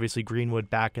Jordan, obviously Greenwood,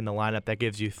 back in the lineup, that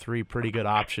gives you three pretty good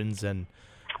options. And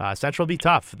Central will be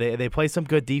tough. They play some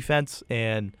good defense,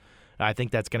 and I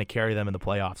think that's going to carry them in the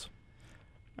playoffs.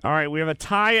 All right, we have a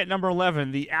tie at number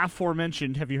 11, the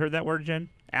aforementioned. Have you heard that word, Jen?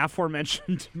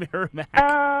 Aforementioned Merrimack.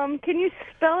 Can you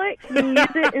spell it? Can you use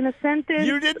it in a sentence?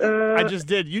 You didn't. I just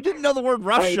did. You didn't know the word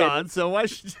roughshod, so why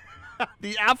should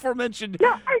the aforementioned? No,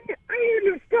 I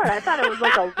understood. I thought it was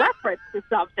like a reference to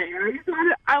something.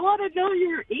 I want to know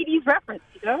your 80s reference,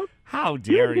 you know? How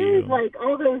dare you? Use, like,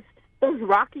 all those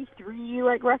Rocky III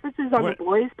like references on the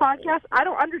Boys podcast. I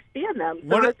don't understand them.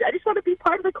 So I just want to be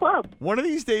part of the club. One of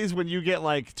these days when you get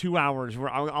like 2 hours,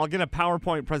 where I'll get a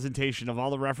PowerPoint presentation of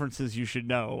all the references you should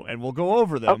know, and we'll go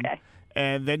over them. Okay.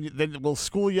 And then we'll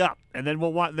school you up, and then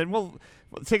we'll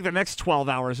take the next 12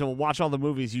 hours and we'll watch all the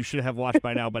movies you should have watched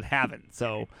by now but haven't.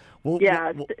 So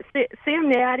Sam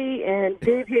Natty and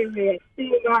Dave Haley have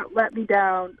still not let me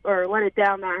down or let it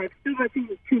down. That I have still not seen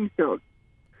his Tombstone.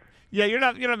 Yeah, you're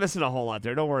not missing a whole lot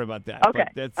there. Don't worry about that. Okay.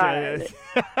 But that's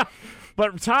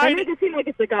but tied. I make it seem like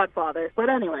it's The Godfather, but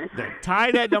anyway.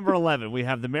 Tied at number 11, we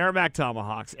have the Merrimack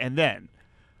Tomahawks, and then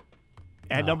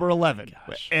at number 11.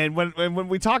 Gosh. And when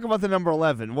we talk about the number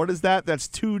 11, what is that? That's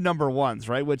two number ones,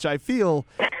 right? Which I feel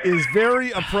is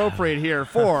very appropriate here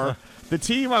for the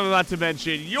team I'm about to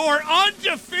mention. Your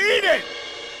undefeated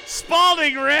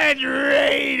Spalding Red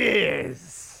Raiders.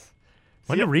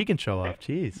 When did Regan show up?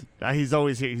 Jeez. He's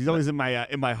always here. He's always in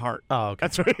my heart. Oh, okay.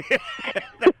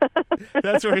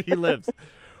 That's where he lives.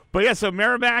 But yeah, so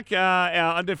Merrimack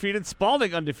undefeated,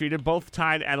 Spalding undefeated, both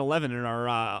tied at 11 in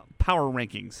our power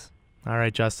rankings. All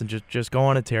right, Justin, just go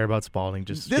on a tear about Spalding.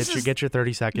 Just get your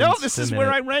 30 seconds. No, this is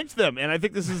where I ranked them, and I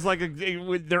think this is like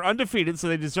they're undefeated, so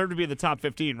they deserve to be in the top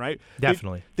 15, right?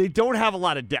 Definitely. They don't have a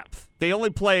lot of depth. They only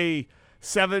play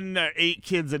 7 or 8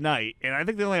 kids a night, and I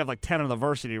think they only have like 10 on the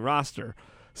varsity roster.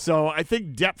 So I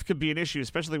think depth could be an issue,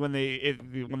 especially when they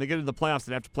get into the playoffs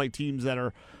and have to play teams that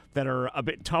are a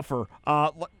bit tougher.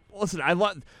 Listen,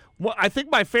 I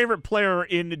think my favorite player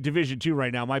in Division II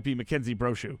right now might be Mackenzie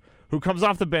Brochu, who comes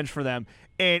off the bench for them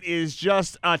and is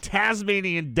just a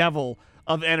Tasmanian devil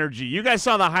of energy. You guys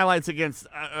saw the highlights against.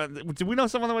 Did we know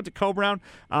someone that went to Co-Brown?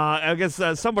 Against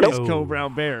somebody's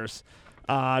Co-Brown Bears.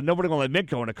 Nobody will admit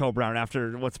going to Co-Brown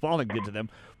after what Spalding did to them.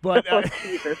 But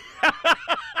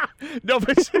no,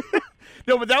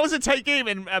 but that was a tight game,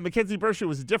 and Mackenzie Brochu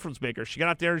was a difference maker. She got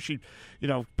out there, and she,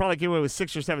 probably came away with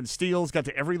 6 or 7 steals, got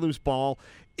to every loose ball.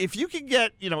 If you can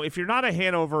get, if you're not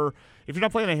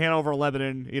playing a Hanover,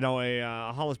 Lebanon,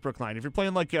 a Hollis Brookline, if you're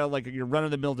playing like your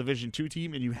run-of-the-mill Division II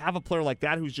team, and you have a player like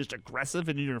that who's just aggressive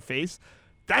and in your face,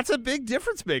 that's a big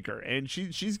difference maker, and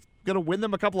she's going to win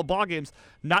them a couple of ball games,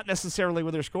 not necessarily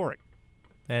with her scoring.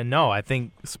 And no, I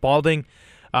think Spalding,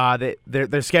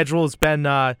 their schedule has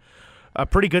been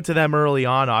pretty good to them early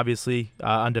on, obviously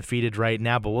undefeated right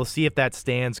now, but we'll see if that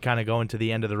stands kind of going to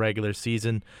the end of the regular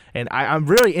season. And I'm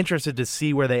really interested to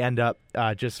see where they end up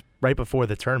just right before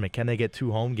the tournament. Can they get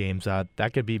 2 home games?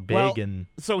 That could be big. Well,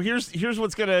 so here's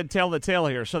what's going to tell the tale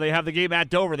here. So they have the game at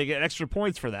Dover. They get extra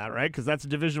points for that, right? Because that's a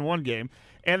Division I game.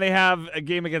 And they have a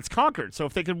game against Concord. So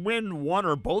if they can win one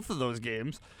or both of those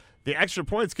games, the extra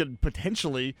points could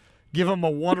potentially give them a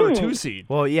 1 or 2 seed.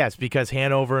 Well, yes, because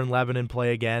Hanover and Lebanon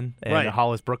play again, and right.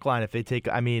 Hollis Brookline, if they take,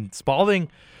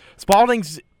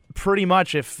 Spalding's pretty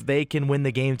much, if they can win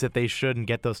the games that they should and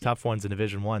get those tough ones in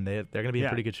Division I, they're going to be in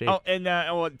pretty good shape. Oh, and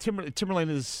Timberlane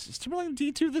is Timberlane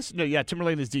D2 this? No, yeah,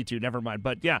 Timberlane is D2. Never mind.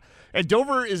 But yeah, and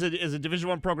Dover is a Division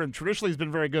I program. Traditionally, has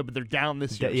been very good, but they're down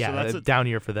this year. Yeah, so that's a down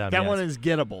year for them. That yes. one is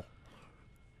gettable.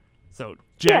 So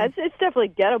Jen? Yeah, it's definitely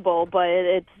gettable, but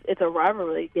it's a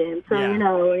rivalry game, so Yeah.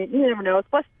 You never know.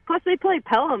 Plus they play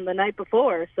Pelham the night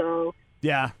before, so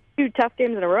Yeah. 2 tough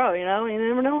games in a row. You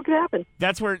never know what could happen.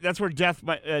 That's where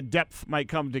depth might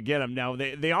come to get them. Now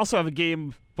they also have a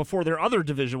game before their other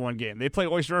Division I game. They play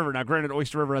Oyster River. Now, granted,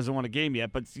 Oyster River hasn't won a game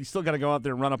yet, but you still got to go out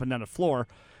there and run up and down the floor,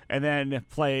 and then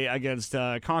play against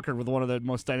Concord with one of the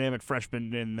most dynamic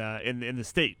freshmen in the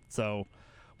state. So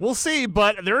we'll see,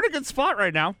 but they're in a good spot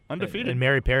right now, undefeated. And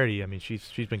Mary Parody,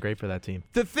 she's been great for that team.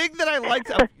 The thing that I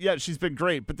liked, yeah, she's been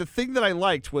great, but the thing that I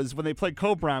liked was when they played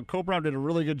Co-Brown. Co-Brown did a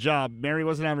really good job. Mary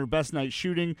wasn't having her best night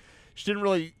shooting. She didn't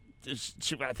really.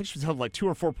 I think she was held like 2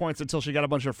 or 4 points until she got a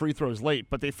bunch of free throws late.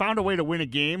 But they found a way to win a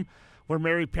game where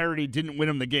Mary Parody didn't win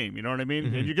them the game. You know what I mean?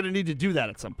 Mm-hmm. And you're going to need to do that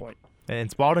at some point. And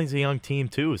Spalding's a young team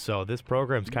too, so this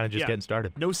program's kind of just Yeah. getting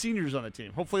started. No seniors on the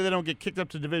team. Hopefully they don't get kicked up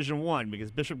to Division I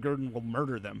because Bishop Gurdon will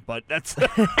murder them. But that's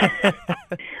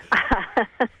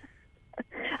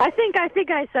I think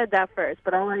I said that first,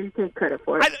 but I'll let you take credit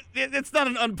for it. it's not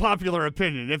an unpopular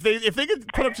opinion. If they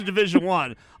get put up to Division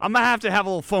I, I'm gonna have to have a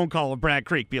little phone call with Brad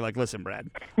Creek. Be like, listen, Brad,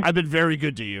 I've been very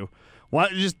good to you. Why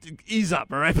just ease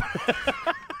up, all right?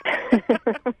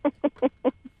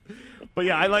 But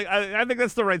yeah, I think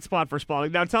that's the right spot for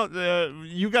Spalding. Now,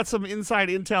 you got some inside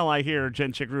intel, I hear,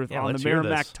 Jen Chickruth, on the let's hear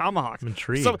Merrimack this. Tomahawks. I'm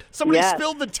intrigued. Somebody Yes.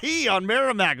 spilled the tea on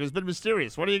Merrimack. Who's been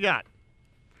mysterious. What do you got?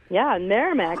 Yeah,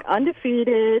 Merrimack,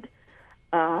 undefeated.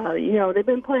 They've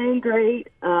been playing great.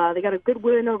 They got a good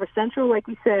win over Central, like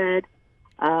we said.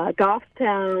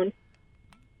 Goffstown.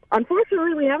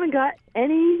 Unfortunately, we haven't got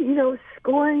any,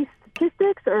 scoring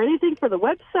statistics or anything for the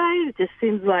website. It just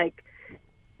seems like,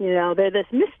 they're this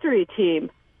mystery team.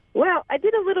 Well, I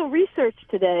did a little research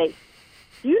today.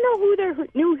 Do you know who their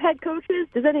new head coach is?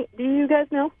 Do you guys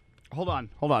know? Hold on.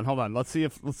 Let's see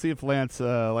if Lance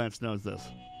knows this.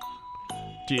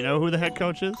 Do you know who the head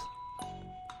coach is?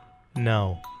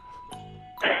 No.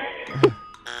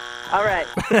 All right.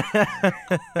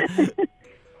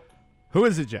 Who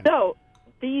is it, Jen? So,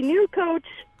 the new coach,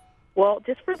 well,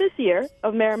 just for this year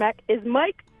of Merrimack, is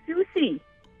Mike Susi.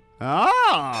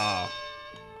 Oh.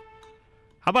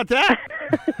 How about that?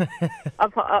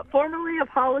 Formerly of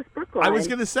Hollis Brookline. I was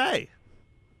going to say.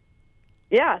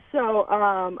 Yeah, so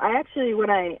I actually,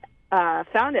 when I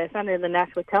found it in the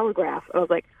Nashville Telegraph. I was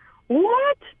like,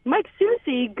 what? Mike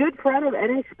Susi, good friend of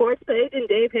NA Sports Page and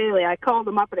Dave Haley. I called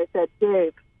him up and I said,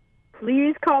 Dave,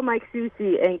 please call Mike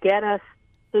Susi and get us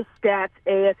his stats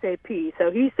ASAP.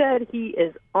 So he said he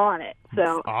is on it.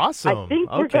 So awesome. I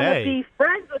think we're going to be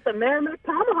friends with the Merrimack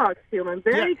Tomahawks team. I'm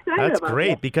very excited That's about great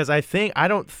that. because I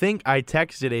don't think I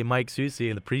texted a Mike Susi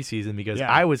in the preseason because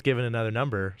I was given another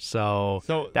number. So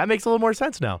that makes a little more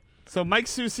sense now. So Mike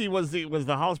Susi was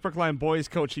the Hollis Brookline boys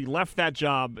coach. He left that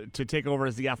job to take over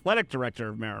as the athletic director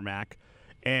of Merrimack,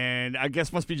 and I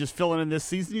guess must be just filling in this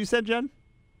season. You said, Jen?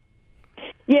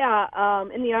 Yeah.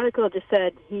 In the article, it just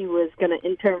said he was going to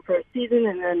intern for a season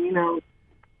and then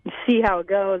see how it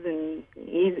goes. And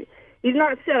he's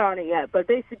not set on it yet. But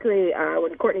basically,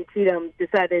 when Courtney Cheatham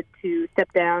decided to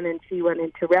step down and she went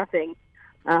into reffing,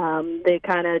 they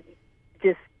kind of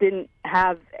just didn't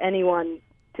have anyone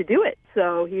to do it.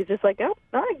 So he's just like,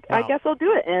 I guess I'll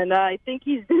do it. And I think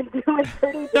he's been doing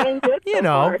pretty dang good so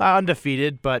far.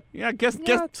 Undefeated, but guess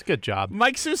it's a good job.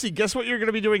 Mike Susi, guess what you're going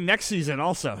to be doing next season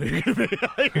also? You're going to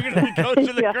be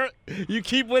coaching the You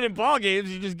keep winning ball games,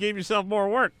 you just gave yourself more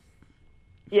work.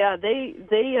 Yeah,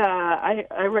 I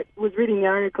was reading the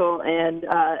article, and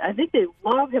I think they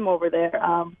love him over there.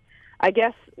 I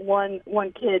guess one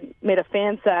kid made a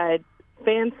fan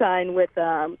sign with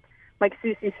Mike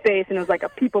Susi's face, and it was like a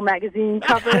People magazine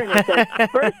cover, and it said,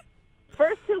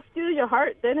 first he'll steal your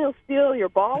heart, then he'll steal your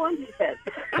ball on defense.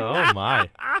 Oh, my.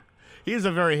 He's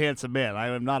a very handsome man. I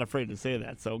am not afraid to say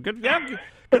that. So good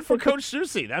for Coach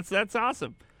Susi. That's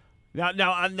awesome.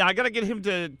 Now I got to get him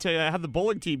to have the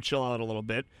bowling team chill out a little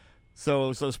bit,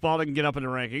 so Spalding can get up in the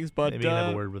rankings. But maybe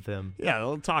have a word with him. Yeah,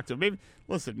 I'll talk to him. Maybe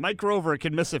listen. Mike Grover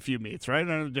can miss a few meets, right?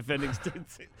 On the defending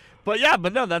states. But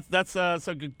no, that's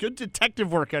so good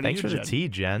detective work out of you. Thanks for Jen. the tea,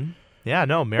 Jen. Yeah,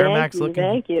 no, Merrimack's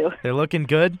Thank you. They're looking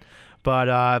good,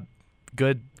 but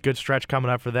good stretch coming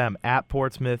up for them. At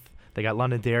Portsmouth, they got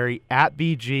Londonderry. At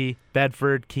BG,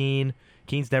 Bedford, Keene.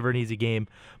 Keene's never an easy game.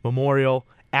 Memorial.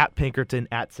 At Pinkerton,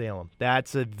 at Salem.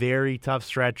 That's a very tough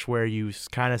stretch where you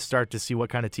kind of start to see what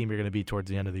kind of team you're going to be towards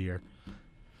the end of the year.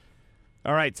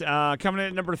 All right, coming in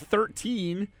at number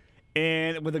 13,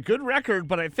 and with a good record,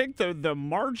 but I think the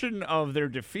margin of their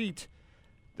defeat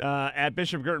at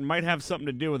Bishop Gurdon might have something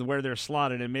to do with where they're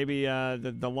slotted, and maybe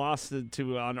the loss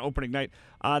to on opening night.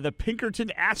 The Pinkerton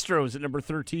Astros at number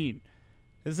 13.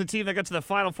 This is a team that got to the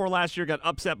Final Four last year, got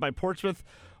upset by Portsmouth,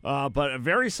 but a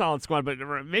very solid squad, but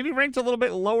maybe ranked a little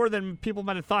bit lower than people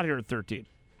might have thought here at 13.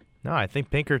 No, I think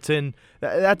Pinkerton,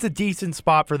 that's a decent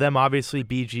spot for them. Obviously,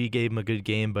 BG gave them a good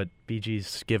game, but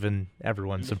BG's given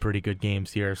everyone some pretty good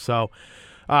games here. So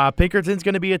Pinkerton's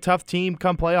going to be a tough team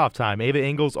come playoff time. Ava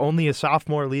Ingles, only a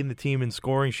sophomore, leading the team in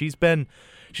scoring. She's kind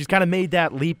of made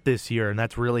that leap this year, and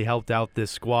that's really helped out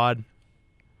this squad.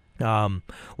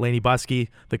 Lainey Buskey,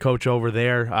 the coach over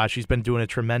there, she's been doing a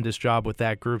tremendous job with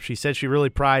that group. She said she really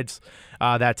prides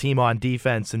that team on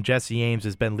defense, and Jessie Ames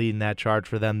has been leading that charge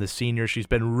for them, the senior. She's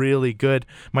been really good.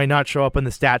 Might not show up in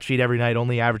the stat sheet every night,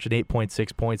 only averaging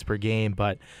 8.6 points per game,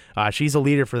 but she's a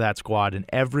leader for that squad, and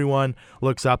everyone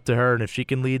looks up to her, and if she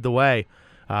can lead the way,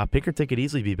 Pinkerton could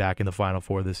easily be back in the Final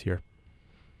Four this year.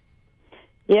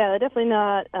 Yeah, they're definitely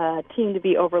not a team to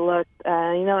be overlooked.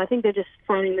 I think they're just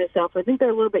finding themselves. I think they're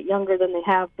a little bit younger than they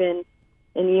have been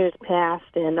in years past,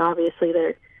 and obviously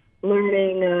they're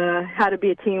learning how to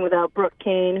be a team without Brooke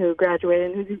Kane, who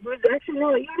graduated and who's actually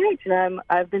now at UNH. And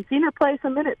I've been seeing her play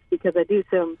some minutes because I do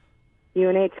some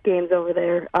UNH games over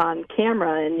there on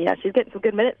camera, and yeah, she's getting some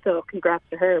good minutes. So congrats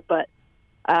to her. But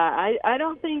I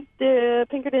don't think the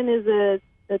Pinkerton is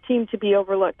a team to be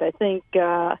overlooked. I think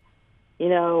kind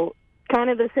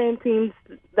of the same teams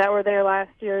that were there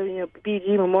last year.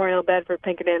 BG, Memorial, Bedford,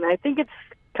 Pinkerton. I think it's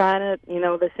kind of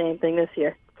the same thing this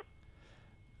year.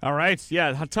 All right,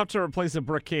 yeah, tough to replace a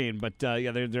Brooke Kane, but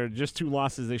they're just 2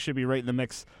 losses. They should be right in the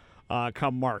mix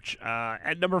come March.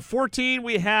 At number 14,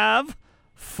 we have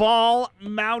Fall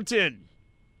Mountain.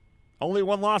 Only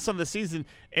 1 loss on the season.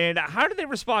 And how did they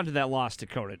respond to that loss to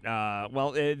Conant?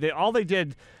 All they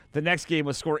did the next game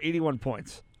was score 81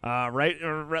 points, right,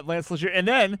 Lance Legier? And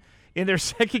then in their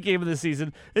second game of the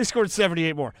season, they scored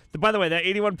 78 more. By the way, that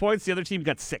 81 points, the other team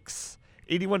got 6.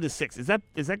 81-6.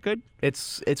 Is that good?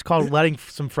 It's called letting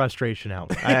some frustration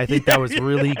out. I think that was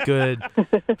really good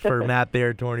for Matt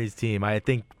Bertorni's team. I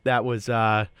think that was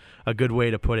a good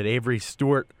way to put it. Avery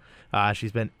Stewart,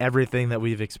 she's been everything that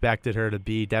we've expected her to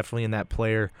be. Definitely in that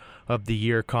player of the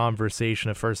year conversation,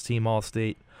 a first-team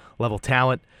All-State level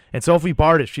talent. And Sophie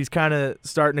Bardish, she's kind of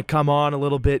starting to come on a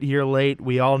little bit here late.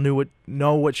 We all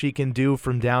know what she can do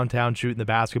from downtown shooting the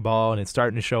basketball, and it's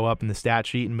starting to show up in the stat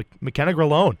sheet. And McKenna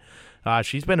Grillone,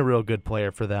 she's been a real good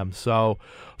player for them. So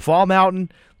Fall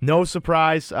Mountain, no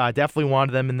surprise. Definitely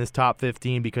wanted them in this top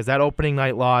 15 because that opening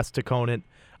night loss to Conant,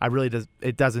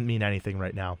 it doesn't mean anything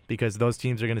right now because those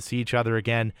teams are going to see each other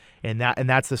again, and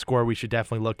that's the score we should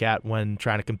definitely look at when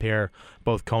trying to compare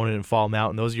both Conant and Fall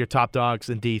Mountain. Those are your top dogs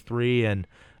in D3, and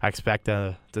I expect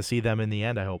to see them in the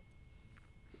end, I hope.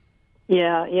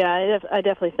 Yeah, I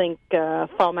definitely think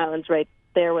Fall Mountain's right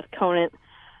there with Conant.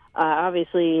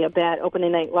 Obviously, a bad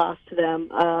opening night loss to them.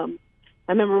 I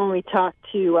remember when we talked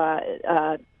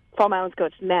to Fall Mountain's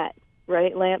coach, Matt,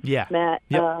 right, Lance? Yeah. Matt.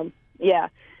 Yep. Yeah.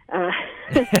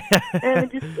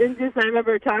 And just I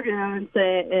remember talking to him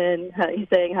and he's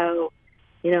saying how,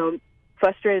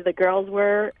 frustrated the girls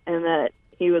were, and that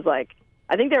he was like,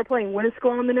 I think they were playing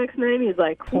Winnisquam the next night. He's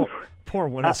like, poor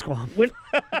Winnisquam.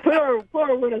 poor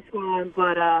Winnisquam.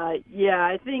 But I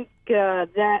think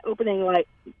that opening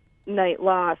night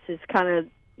loss is kind of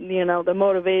the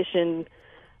motivation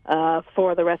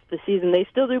for the rest of the season. They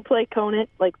still do play Conant,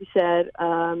 like we said.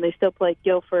 They still play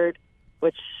Guilford,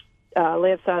 which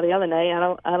Lance saw the other night.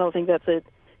 I don't think that's a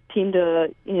team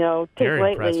to take Very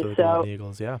lightly. impressed with the Golden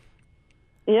Eagles, yeah.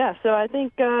 Yeah, so I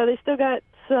think they still got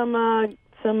some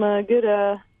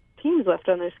good teams left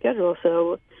on their schedule.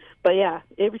 So, but yeah,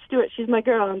 Avery Stewart, she's my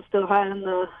girl. I'm still high on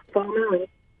the Fall Mountain.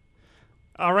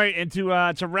 All right, and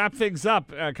to wrap things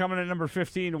up, coming at number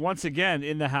 15, once again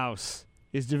in the house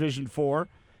is Division 4.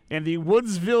 And the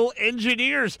Woodsville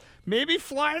Engineers, maybe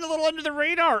flying a little under the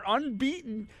radar,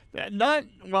 unbeaten.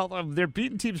 They're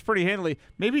beating teams pretty handily.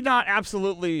 Maybe not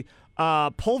absolutely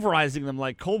pulverizing them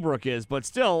like Colebrook is, but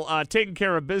still taking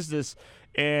care of business.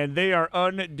 And they are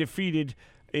undefeated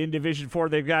in Division 4.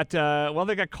 They've got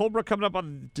Colebrook coming up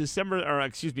on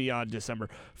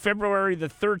February the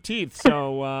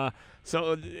 13th.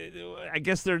 So I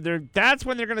guess that's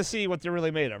when they're going to see what they're really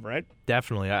made of, right?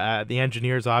 Definitely. The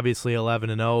Engineers obviously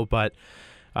 11-0, but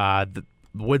the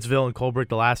Woodsville and Colebrook,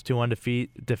 the last 2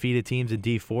 undefeated teams in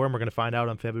D4, and we're going to find out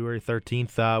on February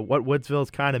 13th what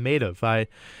Woodsville's kind of made of.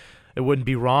 It wouldn't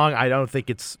be wrong. I don't think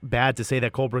it's bad to say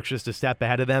that Colebrook's just a step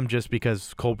ahead of them just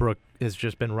because Colebrook has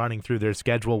just been running through their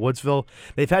schedule. Woodsville,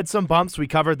 they've had some bumps. We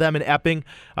covered them in Epping.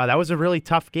 That was a really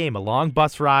tough game, a long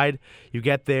bus ride. You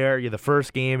get there, you're the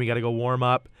first game, you got to go warm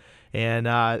up. And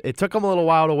it took them a little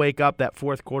while to wake up. That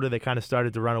fourth quarter, they kind of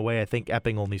started to run away. I think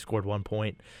Epping only scored 1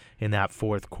 point in that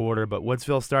fourth quarter. But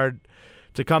Woodsville started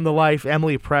to come to life.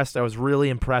 Emily Prest, I was really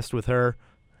impressed with her.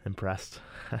 Impressed.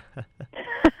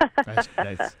 Nice.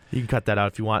 You can cut that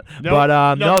out if you want. Nope, But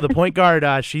nope. no, the point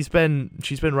guard, she's been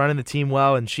running the team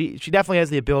well, and she definitely has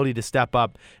the ability to step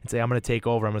up and say, I'm going to take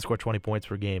over. I'm going to score 20 points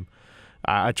per game.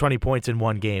 20 points in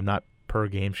one game, not per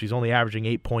game. She's only averaging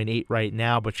 8.8 right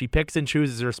now, but she picks and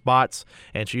chooses her spots,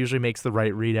 and she usually makes the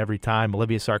right read every time.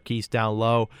 Olivia Sarkis down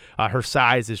low. Her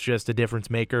size is just a difference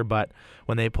maker, but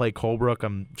when they play Colebrook,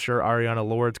 I'm sure Ariana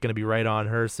Lord's going to be right on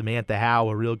her. Samantha Howe,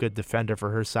 a real good defender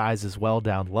for her size as well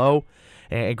down low.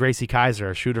 And Gracie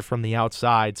Kaiser, a shooter from the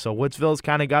outside. So Woodsville's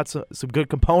kind of got some good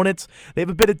components. They have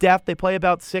a bit of depth. They play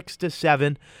about 6 to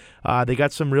 7. They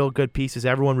got some real good pieces.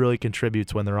 Everyone really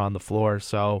contributes when they're on the floor.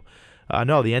 So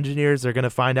no, the Engineers are going to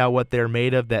find out what they're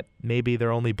made of, that maybe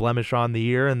their only blemish on the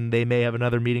year, and they may have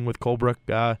another meeting with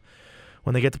Colebrook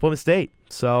when they get to Plymouth State.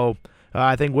 So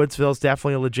I think Woodsville's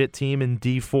definitely a legit team in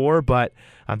D4, but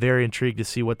I'm very intrigued to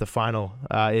see what the final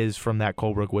is from that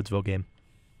Colebrook-Woodsville game.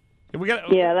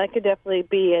 Yeah, that could definitely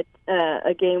be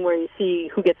a game where you see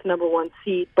who gets number one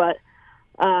seed, but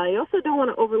you also don't want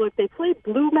to overlook they played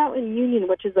Blue Mountain Union,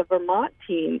 which is a Vermont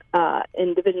team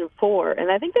in Division 4,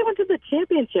 and I think they went to the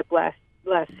championship last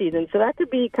season, so that could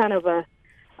be kind of a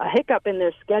hiccup in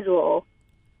their schedule.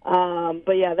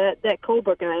 But yeah, that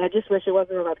Colebrook, and I just wish it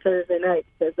wasn't on a Thursday night,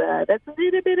 because that's a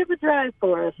little bit of a drive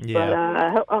for us.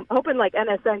 Yeah. But I'm hoping like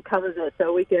NSN covers it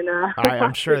so we can.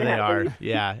 I'm sure they are.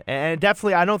 Yeah, and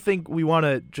definitely, I don't think we want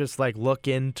to just like look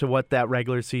into what that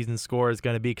regular season score is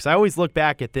going to be, because I always look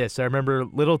back at this. I remember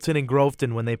Littleton and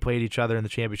Groveton when they played each other in the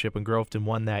championship, and Groveton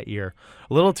won that year.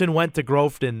 Littleton went to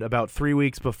Groveton about 3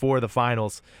 weeks before the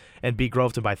finals and beat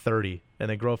Groveton by 30, and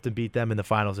then Groveton beat them in the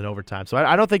finals in overtime. So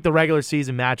I don't think the regular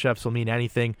season matchups will mean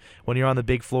anything. When you're on the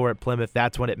big floor at Plymouth,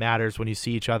 that's when it matters, when you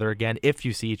see each other again. If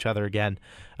you see each other again,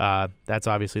 that's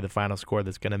obviously the final score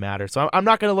that's going to matter. So I'm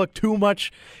not going to look too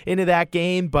much into that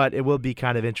game, but it will be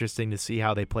kind of interesting to see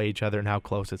how they play each other and how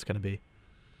close it's going to be.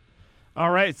 All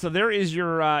right, so there is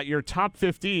your top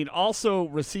 15. Also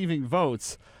receiving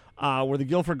votes were the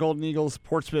Guilford Golden Eagles,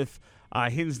 Portsmouth,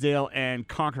 Hinsdale, and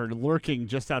Concord, lurking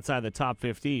just outside the top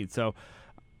 15. So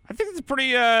I think it's a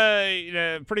pretty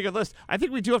good list. I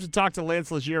think we do have to talk to Lance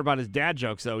Legier about his dad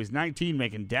jokes, though. He's 19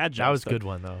 making dad jokes. That was a good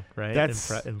one, though, right? That's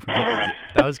that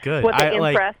was good. What, the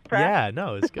impress press? Yeah,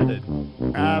 no, it's good.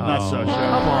 I'm not so sure. Come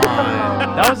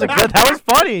on. That was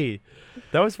funny.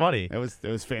 That was funny. It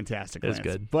was fantastic. It was Lance.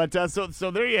 good. But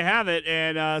so there you have it.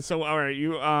 And so all right,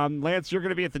 you Lance, you're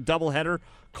going to be at the doubleheader,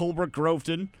 Colebrook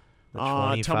Groveton. The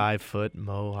 25-foot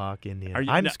Mohawk Indian.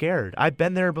 I'm scared. I've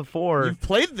been there before. You've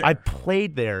played there. I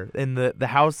played there in the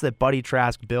house that Buddy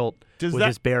Trask built with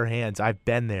his bare hands. I've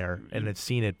been there and I've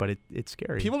seen it, but it's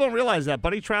scary. People don't realize that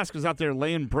Buddy Trask was out there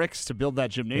laying bricks to build that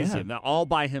gymnasium, all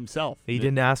by himself. He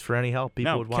didn't ask for any help.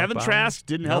 People no, would walk Kevin by. Trask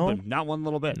didn't help him, not one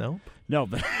little bit. Nope. No,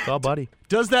 but It's all Buddy.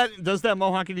 Does that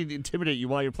Mohawk Indian intimidate you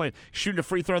while you're playing? Shooting a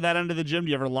free throw that end of the gym?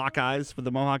 Do you ever lock eyes with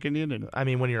the Mohawk Indian? And I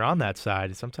mean, when you're on that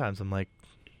side, sometimes I'm like,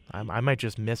 I might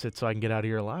just miss it so I can get out of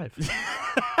here alive.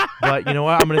 But you know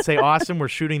what? I'm going to say, Austin, we're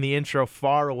shooting the intro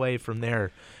far away from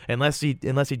there. Unless he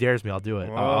dares me, I'll do it.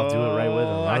 I'll do it right with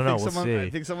him. I don't know. We'll see. I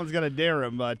think someone's going to dare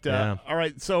him. But Yeah. All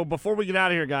right, so before we get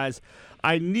out of here, guys,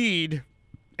 I need,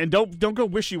 and don't go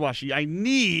wishy-washy, I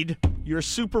need your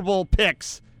Super Bowl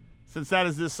picks, since that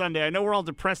is this Sunday. I know we're all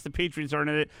depressed the Patriots aren't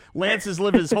in it. Lance has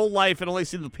lived his whole life and only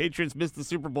seen the Patriots miss the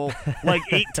Super Bowl like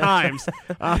 8 times.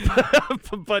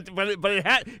 But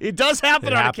it does happen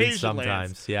It on happens occasion, sometimes,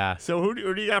 Lance. yeah. So who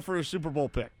do you got for a Super Bowl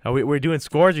pick? Are we're doing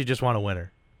scores, or you just want a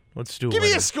winner? Let's do a Give me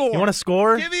winner. a score. You want a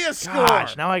score? Give me a score.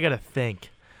 Gosh, now I got to think.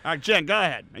 All right, Jen, go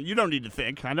ahead. You don't need to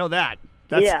think. I know that.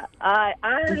 Yeah, I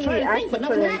already actually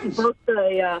put in both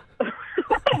the.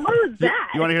 What was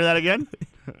that? You want to hear that again?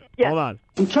 Yeah. Hold on.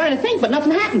 I'm trying to think, but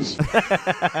nothing happens. What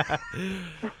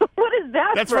is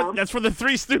that That's from? for the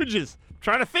Three Stooges.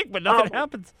 Trying to think, but nothing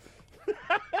happens.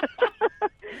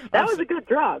 That was a good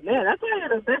drop, man. That's why you're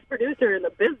the best producer in the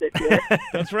business here.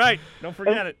 That's right. Don't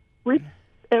forget it. we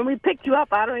picked you up.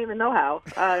 I don't even know how.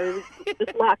 It was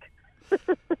just luck.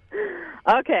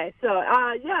 Okay, so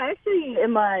actually,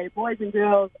 in my boys and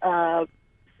girls staff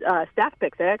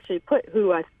picks, I actually put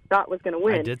who I thought was going to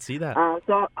win. I did see that.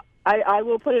 So I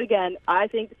will put it again. I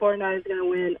think the 49ers is going to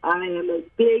win. I am a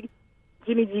big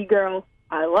Jimmy G girl.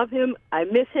 I love him. I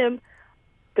miss him.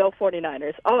 Go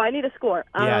 49ers. Oh, I need a score.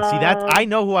 Yeah, see, I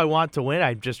know who I want to win.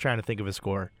 I'm just trying to think of a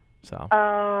score. So.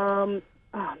 Oh,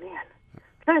 man. I'm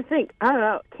trying to think. I don't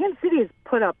know. Kansas City has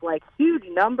put up, like, huge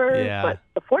numbers, Yeah. but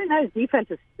the 49ers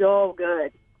defense is so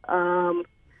good.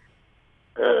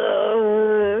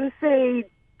 Let's say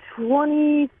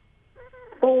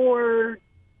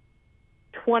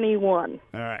 24-21.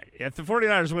 All right. If the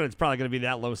 49ers win, it's probably going to be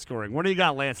that low scoring. What do you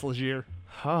got, Lance Legier?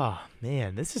 Oh,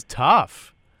 man, this is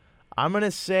tough. I'm going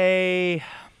to say,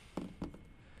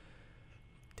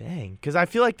 dang, because I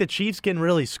feel like the Chiefs can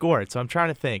really score it, so I'm trying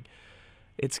to think.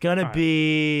 It's going to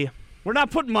be. We're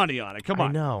not putting money on it. Come on.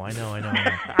 I know. I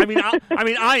mean,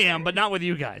 I am, but not with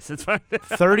you guys. It's fine.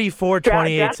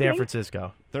 34-28 San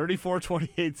Francisco.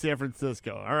 34-28 San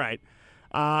Francisco. All right.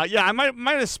 I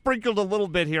might have sprinkled a little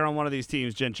bit here on one of these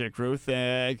teams, Jen Chick Ruth.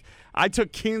 I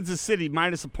took Kansas City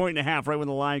minus 1.5 right when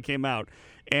the line came out,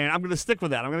 and I'm going to stick with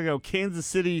that. I'm going to go Kansas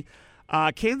City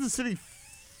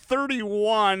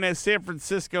 31 as San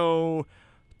Francisco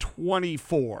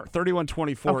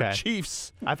 31-24. Okay.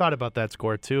 Chiefs I thought about that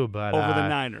score too, but over the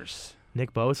Niners.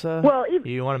 Nick Bosa. Well,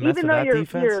 you want to mess even with though that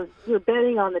defense? you're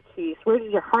betting on the Chiefs, where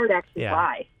does your heart actually Yeah.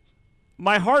 lie?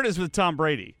 My heart is with Tom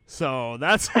Brady, so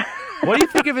that's. What do you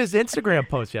think of his Instagram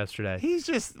post yesterday? He's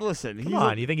just listen. Come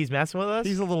on, you think he's messing with us?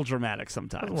 He's a little dramatic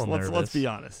sometimes. I'm a little Let's nervous. be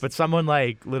honest. But someone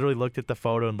like literally looked at the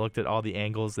photo and looked at all the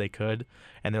angles they could,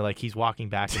 and they're like, he's walking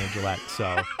back in a Gillette,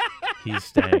 so he's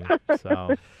staying.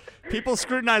 So people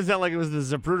scrutinize that like it was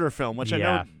the Zapruder film, which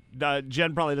Yeah. I know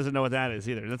Jen probably doesn't know what that is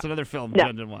either. That's another film No.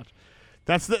 Jen didn't watch.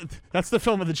 That's the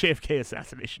film of the JFK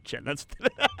assassination, Jen. That's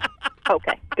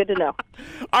Okay, good to know.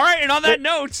 all right. And on that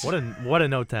note, what a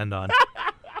note to end on.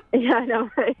 Yeah, I know,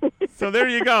 right? so there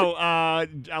you go.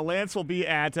 Lance will be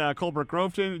at Colbrook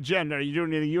Groveton. Jen, are you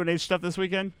doing any UNH stuff this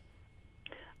weekend?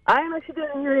 I'm actually doing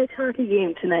a UNH hockey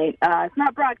game tonight. It's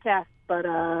not broadcast, but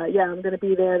yeah, I'm going to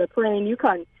be there. They're playing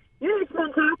UConn. UNH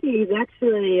men's hockey is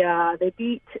actually they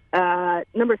beat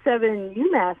number 7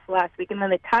 UMass last week, and then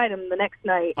they tied them the next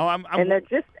night. Oh, and they're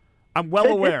just well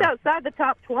they're aware. just outside the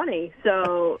top 20.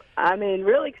 So I mean,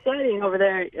 really exciting over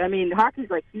there. I mean, hockey's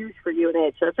like huge for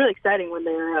UNH, so it's really exciting when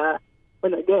they're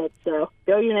good. So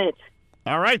go UNH.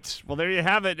 All right. Well, there you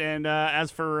have it. And as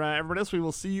for everyone else, we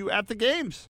will see you at the games.